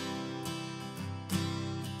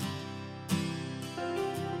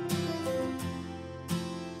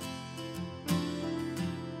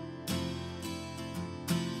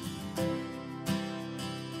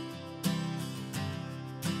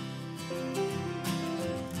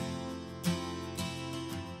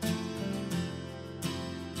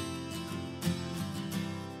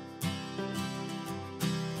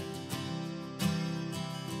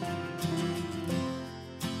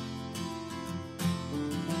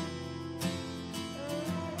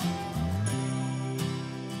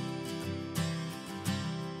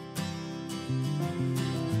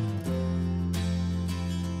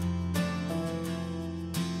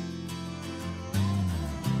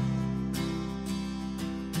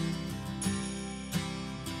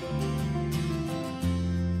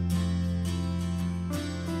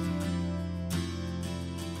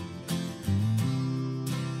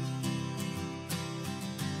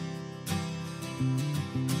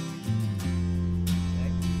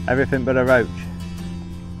 Everything but a roach.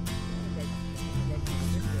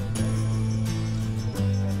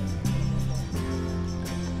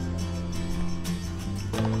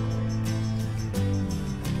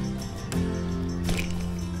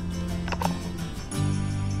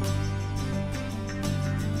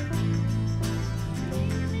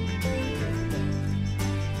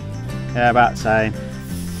 Yeah, about the same.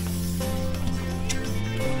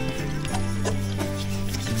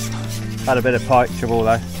 Had a bit of pike trouble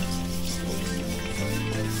though.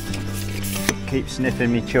 Keep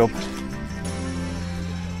sniffing me chub.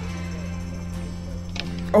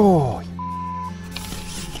 Oh,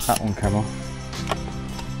 that one came off.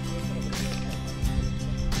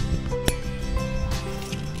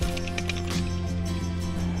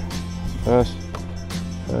 First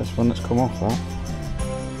one that's come off, that.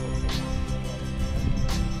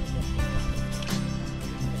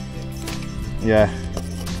 Yeah.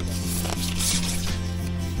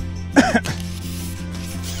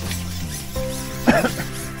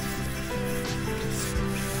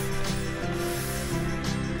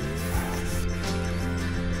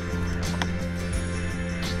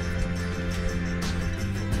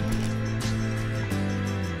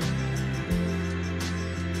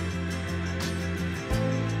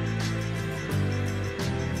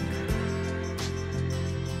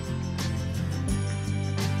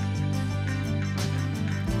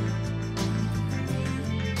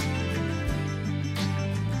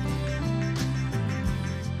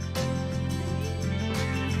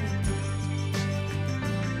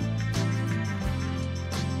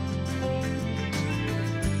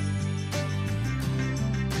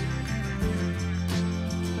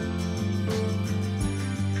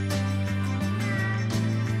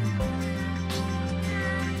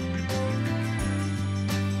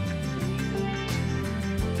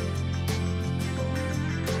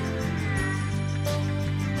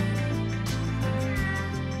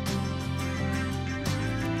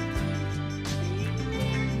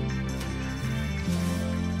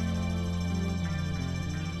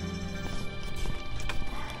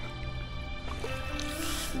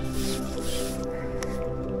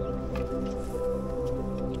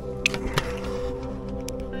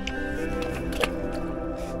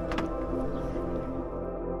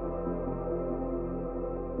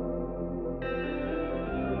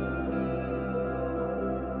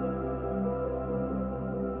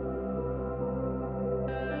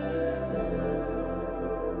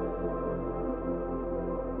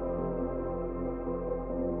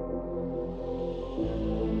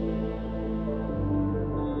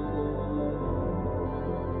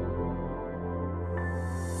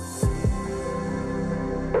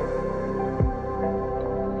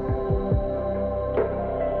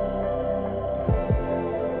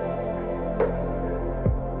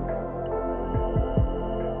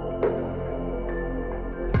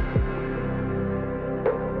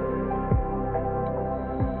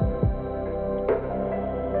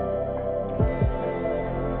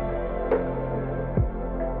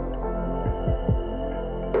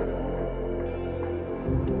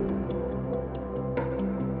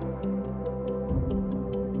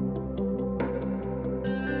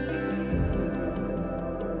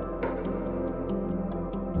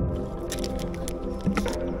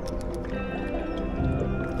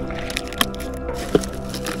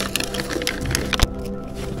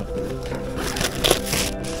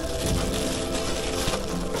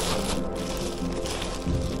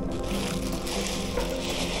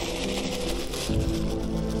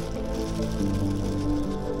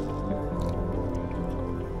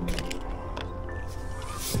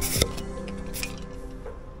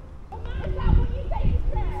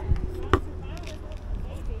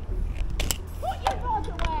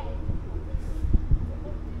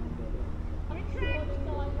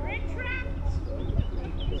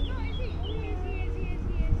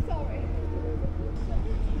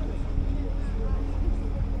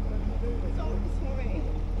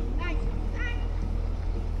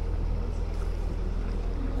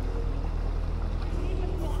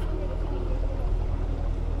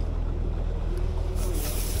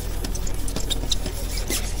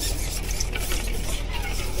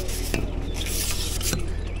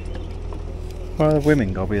 Well, the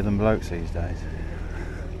women gobbier than blokes these days.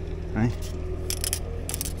 Eh?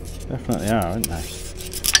 Definitely are, aren't they?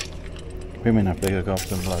 Women have bigger gobs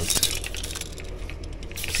than blokes.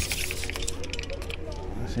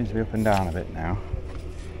 It seems to be up and down a bit now.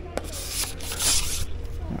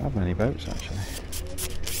 Not have many boats actually.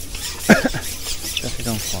 Definitely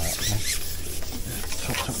gone quiet again.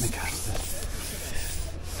 Topped up my caster.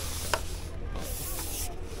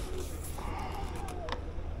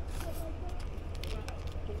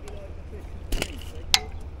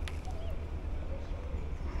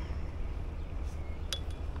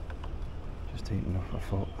 deep enough, I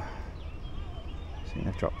thought. I think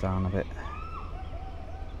they've dropped down a bit.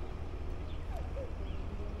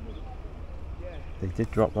 They did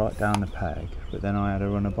drop right down the peg, but then I had a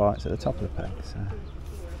run of bites at the top of the peg, so.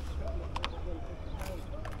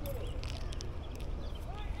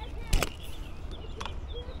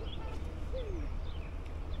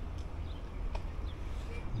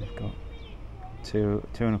 We've got two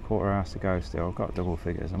and a quarter hours to go still. I've got double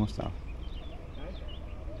figures, I must have.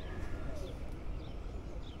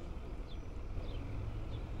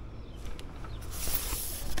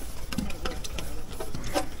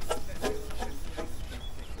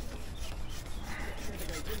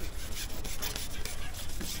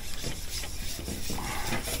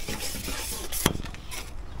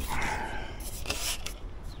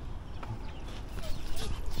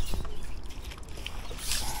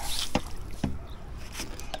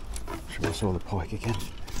 I saw the pike again,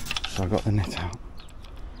 so I got the net out.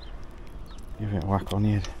 Give it a whack on the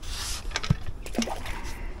head.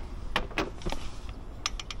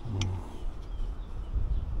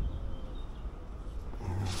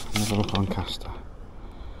 Have a look on caster.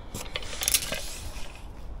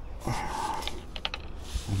 And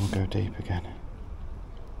we'll go deep again.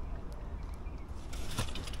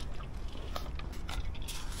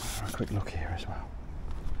 Have a quick look here as well.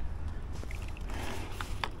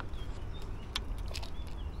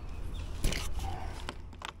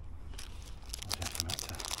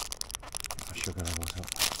 Sugar levels up.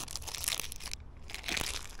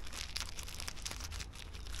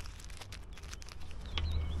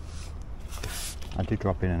 I did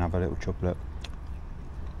drop in and have a little chublet.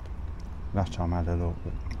 Last time I had a look,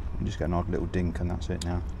 but you just get an odd little dink and that's it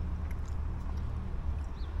now.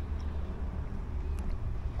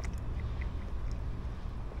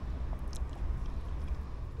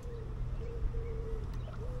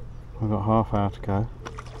 I've got half hour to go.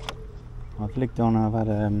 I've licked on, I've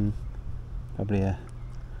had probably a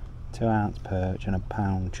 2 ounce perch and a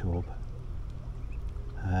pound chub,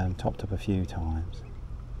 topped up a few times.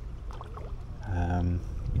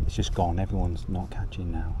 It's just gone, everyone's not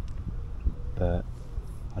catching now, but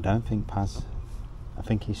I don't think Paz, I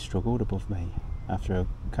think he's struggled above me after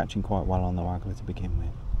catching quite well on the waggler to begin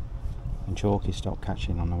with, and Chalky stopped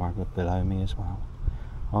catching on the waggler below me as well.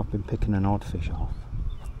 I've been picking an odd fish off,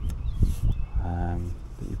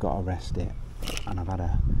 but you've got to rest it, and I've had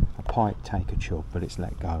a pike take a chub, but it's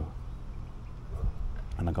let go,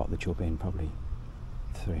 and I got the chub in, probably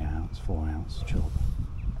 3 ounce, 4 ounce chub.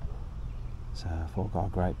 So I thought I got a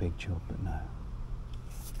great big chub, but no,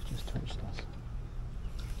 just twitched us.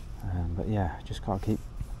 But yeah, just got to keep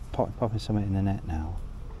popping something in the net now,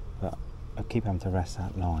 but I keep having to rest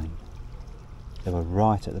that line. They were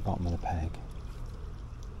right at the bottom of the peg,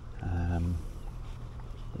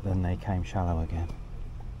 but then they came shallow again.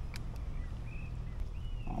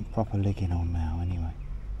 I'm proper ligging on now anyway.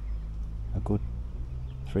 A good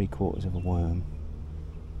 3/4 of a worm.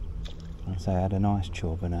 I'd say I had a nice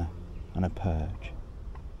chub and a perch.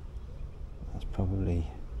 That's probably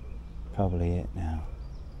it now.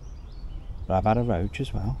 But I've had a roach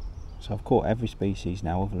as well, so I've caught every species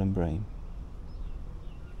now other than bream.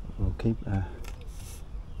 We'll keep. I'm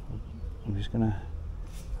just gonna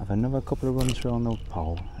have another couple of runs through on the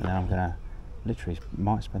pole, and then I'm gonna literally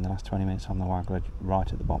might spend the last 20 minutes on the waggler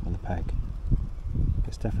right at the bottom of the peg.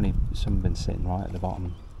 There's definitely some been sitting right at the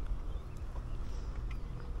bottom.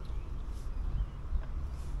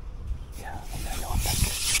 Yeah, I think they're on deck.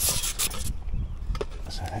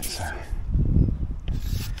 So that's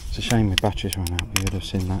it's a shame with batteries run out. We would have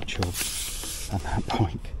seen that chub and that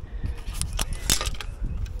pike.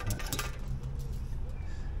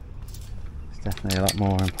 It's definitely a lot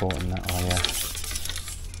more important that I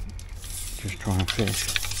just try and fish.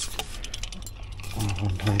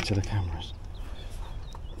 I've played to the cameras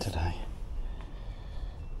today.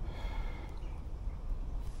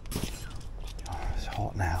 Oh, it's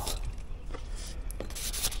hot now.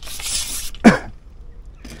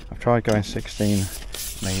 I've tried going 16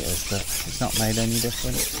 metres, but it's not made any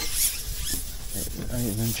difference.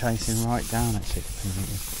 Even chasing right down at 16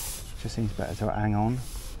 metres. It just seems better to hang on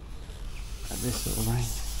at this sort of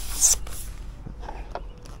range.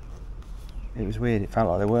 It was weird, it felt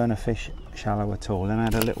like there weren't a fish shallow at all. Then I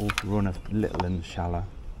had a little run of little and shallow.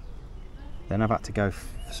 Then I've had to go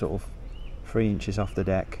sort of 3 inches off the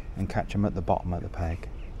deck and catch them at the bottom of the peg.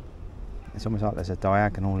 It's almost like there's a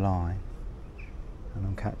diagonal line, and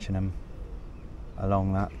I'm catching them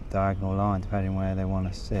along that diagonal line depending where they want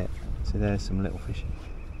to sit. So there's some little fish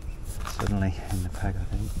suddenly in the peg, I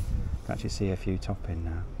think. I can actually see a few topping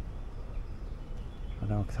now. I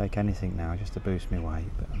don't take anything now just to boost my weight,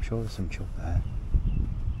 but I'm sure there's some chub there.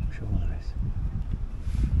 I'm sure there is.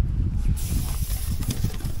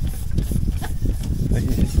 But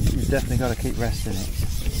you've definitely got to keep resting it.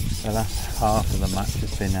 The last half of the match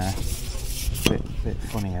has been a bit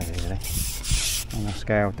funnier really. And I've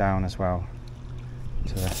scaled down as well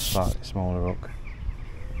to a slightly smaller hook.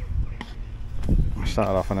 I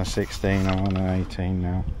started off on a 16, I'm on an 18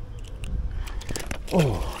 now.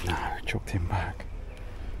 Oh no, chucked him back.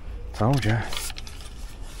 Told you.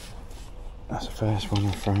 That's the first one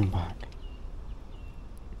I've thrown back.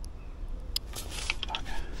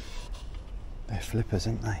 They're flippers,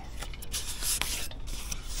 aren't they?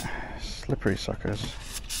 Slippery suckers.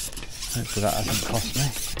 Hopefully that hasn't cost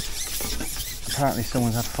me. Apparently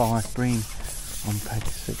someone's had 5 bream on peg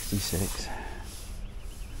 66.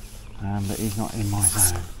 But he's not in my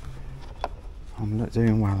zone. I'm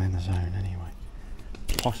doing well in the zone anyway.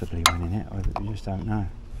 Possibly winning it, you just don't know.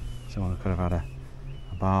 Someone could have had a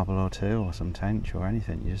barbel or two or some tench or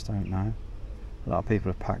anything, you just don't know. A lot of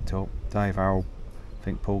people have packed up. Dave Harrell, I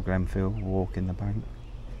think Paul Glenfield will walk in the bank.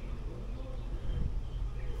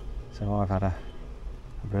 So I've had a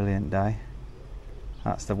brilliant day.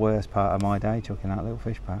 That's the worst part of my day, chucking that little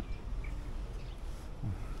fish pack.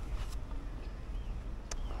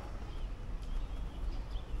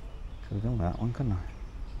 Could have done that one, couldn't I?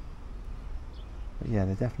 But yeah,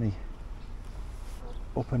 they're definitely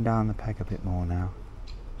up and down the peg a bit more now.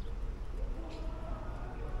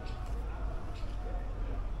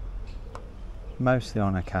 Mostly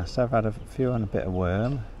on a cast. I've had a few on a bit of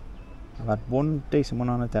worm. I've had one decent one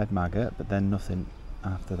on a dead maggot, but then nothing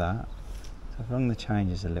after that. So I've rung the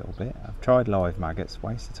changes a little bit. I've tried live maggots,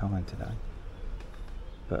 waste of time today.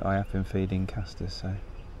 But I have been feeding casters, so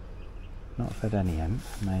not fed any hemp.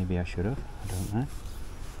 Maybe I should have, I don't know.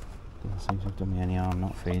 Doesn't seem to have done me any harm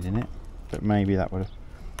not feeding it. But maybe that would have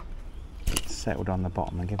settled on the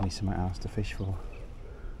bottom and given me something else to fish for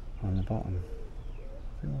on the bottom.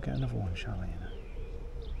 I think we'll get another one, shall we?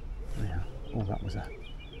 Yeah. Oh, that was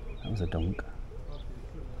a dunk.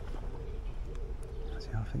 See,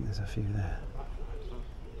 I think there's a few there,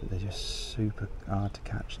 but they're just super hard to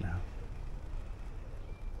catch now.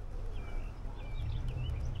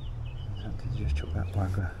 Did you just chuck that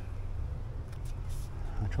waggler?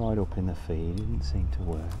 I tried up in the feed, it didn't seem to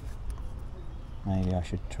work. Maybe I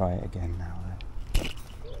should try it again now then.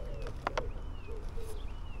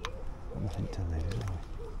 Nothing to lose, have we?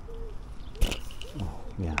 Oh,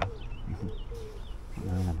 yeah. What am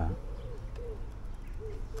I on about?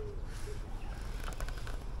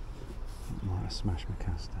 Might have smashed my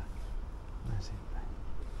caster. Where's it?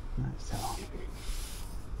 No, it's still on.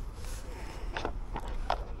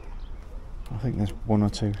 I think there's one or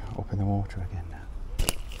two up in the water again now.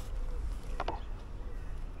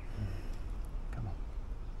 Come on.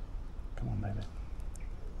 Come on, baby.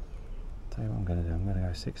 Tell you what I'm going to do. I'm going to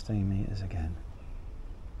go 16 metres again.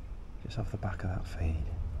 Just off the back of that feed.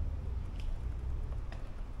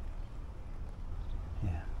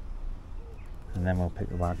 Yeah. And then we'll pick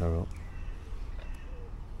the waggler up.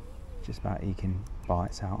 Just about eking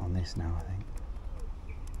bites out on this now, I think.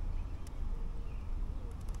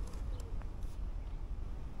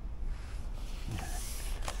 Yeah.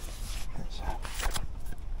 Let's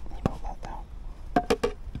put that down.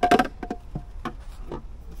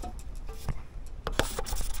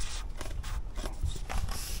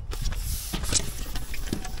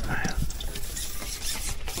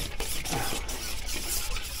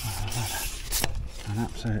 An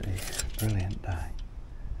absolutely brilliant day.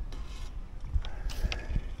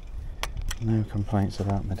 No complaints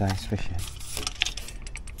about my day's fishing.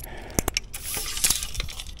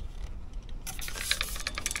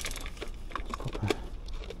 Pop a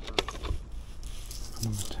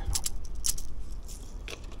number 10 on.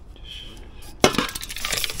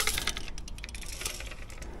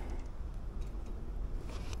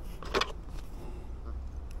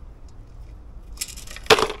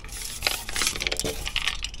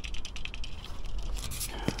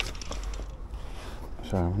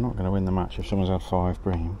 So I'm not going to win the match if someone's had 5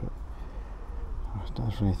 bream, but I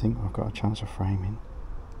don't really think I've got a chance of framing.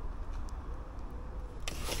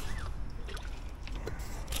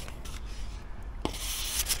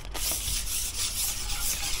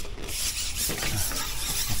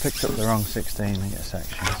 I picked up the wrong 16 metre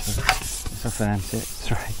section, so it's up an M3,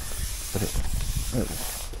 but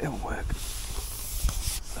it'll work.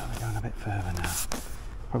 So we're going a bit further now.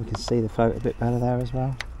 Probably can see the float a bit better there as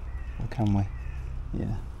well, or can we?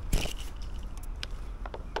 Yeah.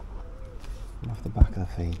 I'm off the back of the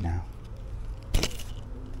feed now.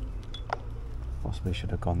 Possibly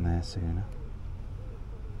should have gone there sooner.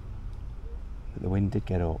 But the wind did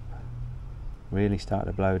get up. Really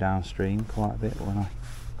started to blow downstream quite a bit when I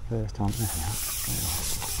first on there.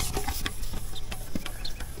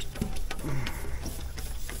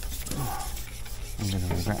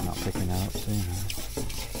 regret not picking her up sooner.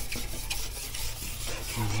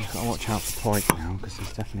 I've got to watch out for pike now because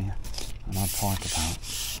there's definitely an odd pike about.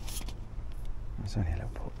 It's only a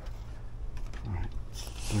little pup. Alright,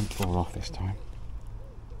 don't fall off this time.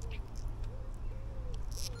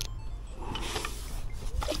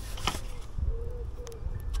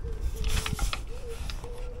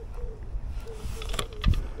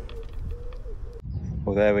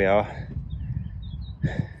 Well, there we are.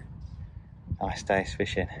 Nice day's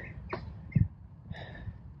fishing.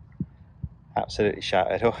 Absolutely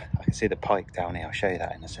shattered. Oh, I can see the pike down here. I'll show you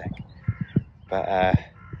that in a sec. But I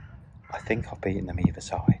think I've beaten them either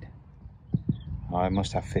side. I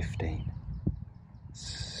must have 15.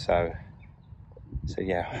 So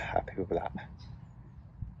yeah, happy with that.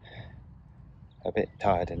 A bit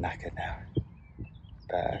tired and knackered now.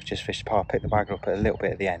 But I've just fished apart. I picked the waggle up a little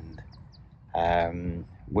bit at the end.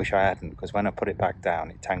 Wish I hadn't, because when I put it back down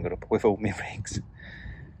it tangled up with all my rigs.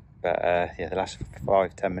 But yeah, the last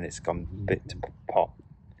 5-10 minutes gone a bit to pot.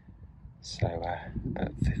 So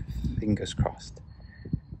but fingers crossed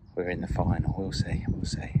we're in the final. We'll see.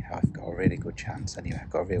 I've got a really good chance anyway. I've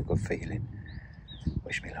got a real good feeling.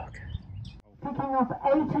 Wish me luck. Picking up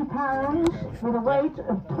 80 pounds with a weight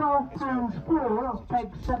of 12 pounds 4 of peg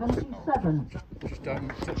 77. Just don't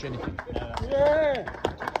touch anything. Yeah.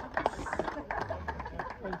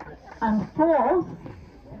 And fourth,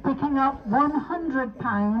 picking up 100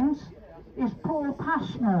 pounds is Paul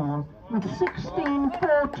Passmore with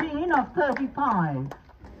 16.14 of 35.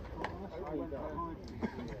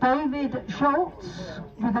 David Schultz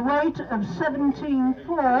with a weight of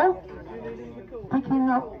 17.4, picking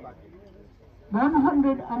up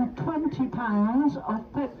 120 pounds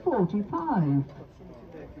of peg 45.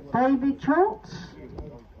 David Schultz.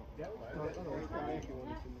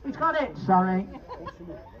 He's got it, sorry.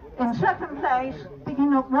 In second place,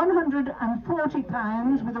 picking up 140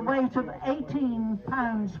 pounds with a weight of 18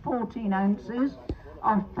 pounds 14 ounces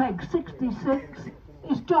of peg 66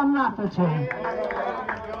 is John Rafferty.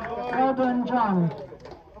 Well done, John.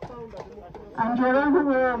 And your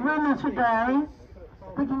overall winner today,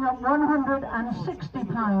 picking up 160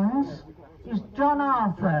 pounds, is John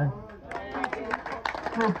Arthur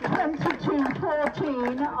with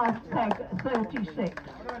 22.14 of peg 36.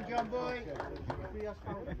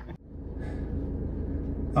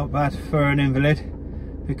 Not bad for an invalid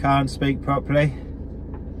who can't speak properly.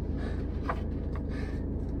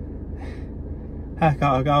 I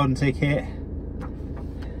got a golden ticket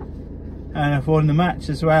and I've won the match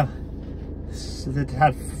as well. So they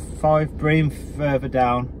had 5 bream further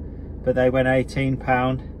down, but they went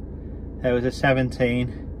 £18. There was a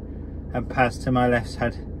 17 and Paz to my left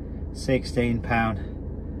had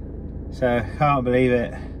 £16. So can't believe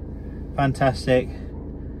it. Fantastic.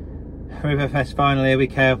 RiverFest final, here we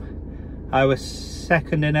come. I was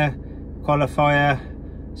second in a qualifier,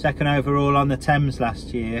 second overall on the Thames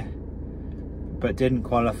last year, but didn't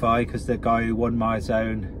qualify because the guy who won my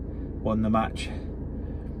zone won the match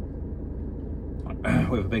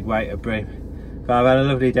with a big weight of bream. But I've had a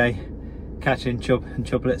lovely day catching chub and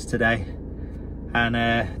chublets today and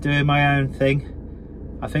doing my own thing.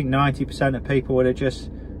 I think 90% of people would have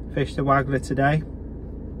just fished a waggler today,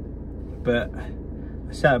 but I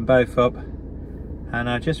set them both up and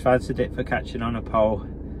I just fancied it for catching on a pole,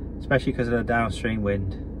 especially because of the downstream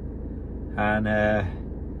wind. And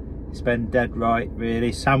it's been dead right,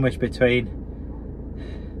 really, sandwiched between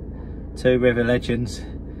 2 river legends,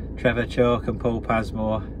 Trevor Chalk and Paul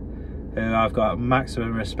Passmore, who I've got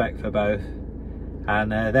maximum respect for both,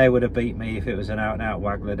 and they would have beat me if it was an out and out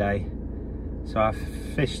waggler day. So I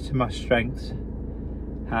fished to my strengths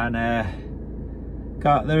and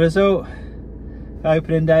got the result.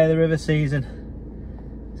 Opening day of the river season.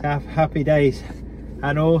 So happy days.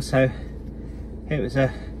 And also it was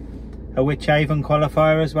a Witch Avon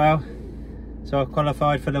qualifier as well. So I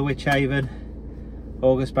qualified for the Witch Avon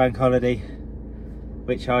August bank holiday,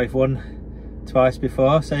 which I've won twice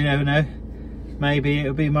before, so you never know, maybe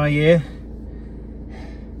it'll be my year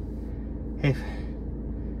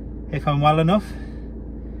if I'm well enough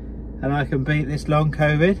and I can beat this long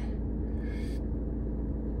COVID.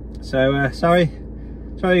 So sorry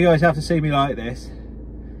you guys have to see me like this.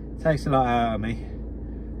 It takes a lot out of me.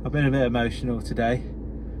 I've been a bit emotional today,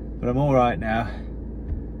 but I'm all right now.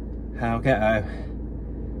 I'll get home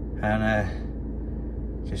and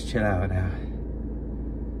just chill out now.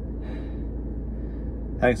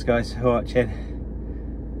 Thanks guys for watching.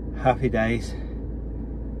 Happy days.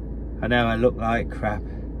 I know I look like crap,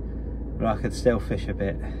 but I could still fish a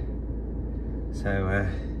bit. So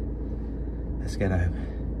let's get home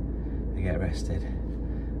and get rested.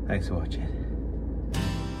 Thanks for watching.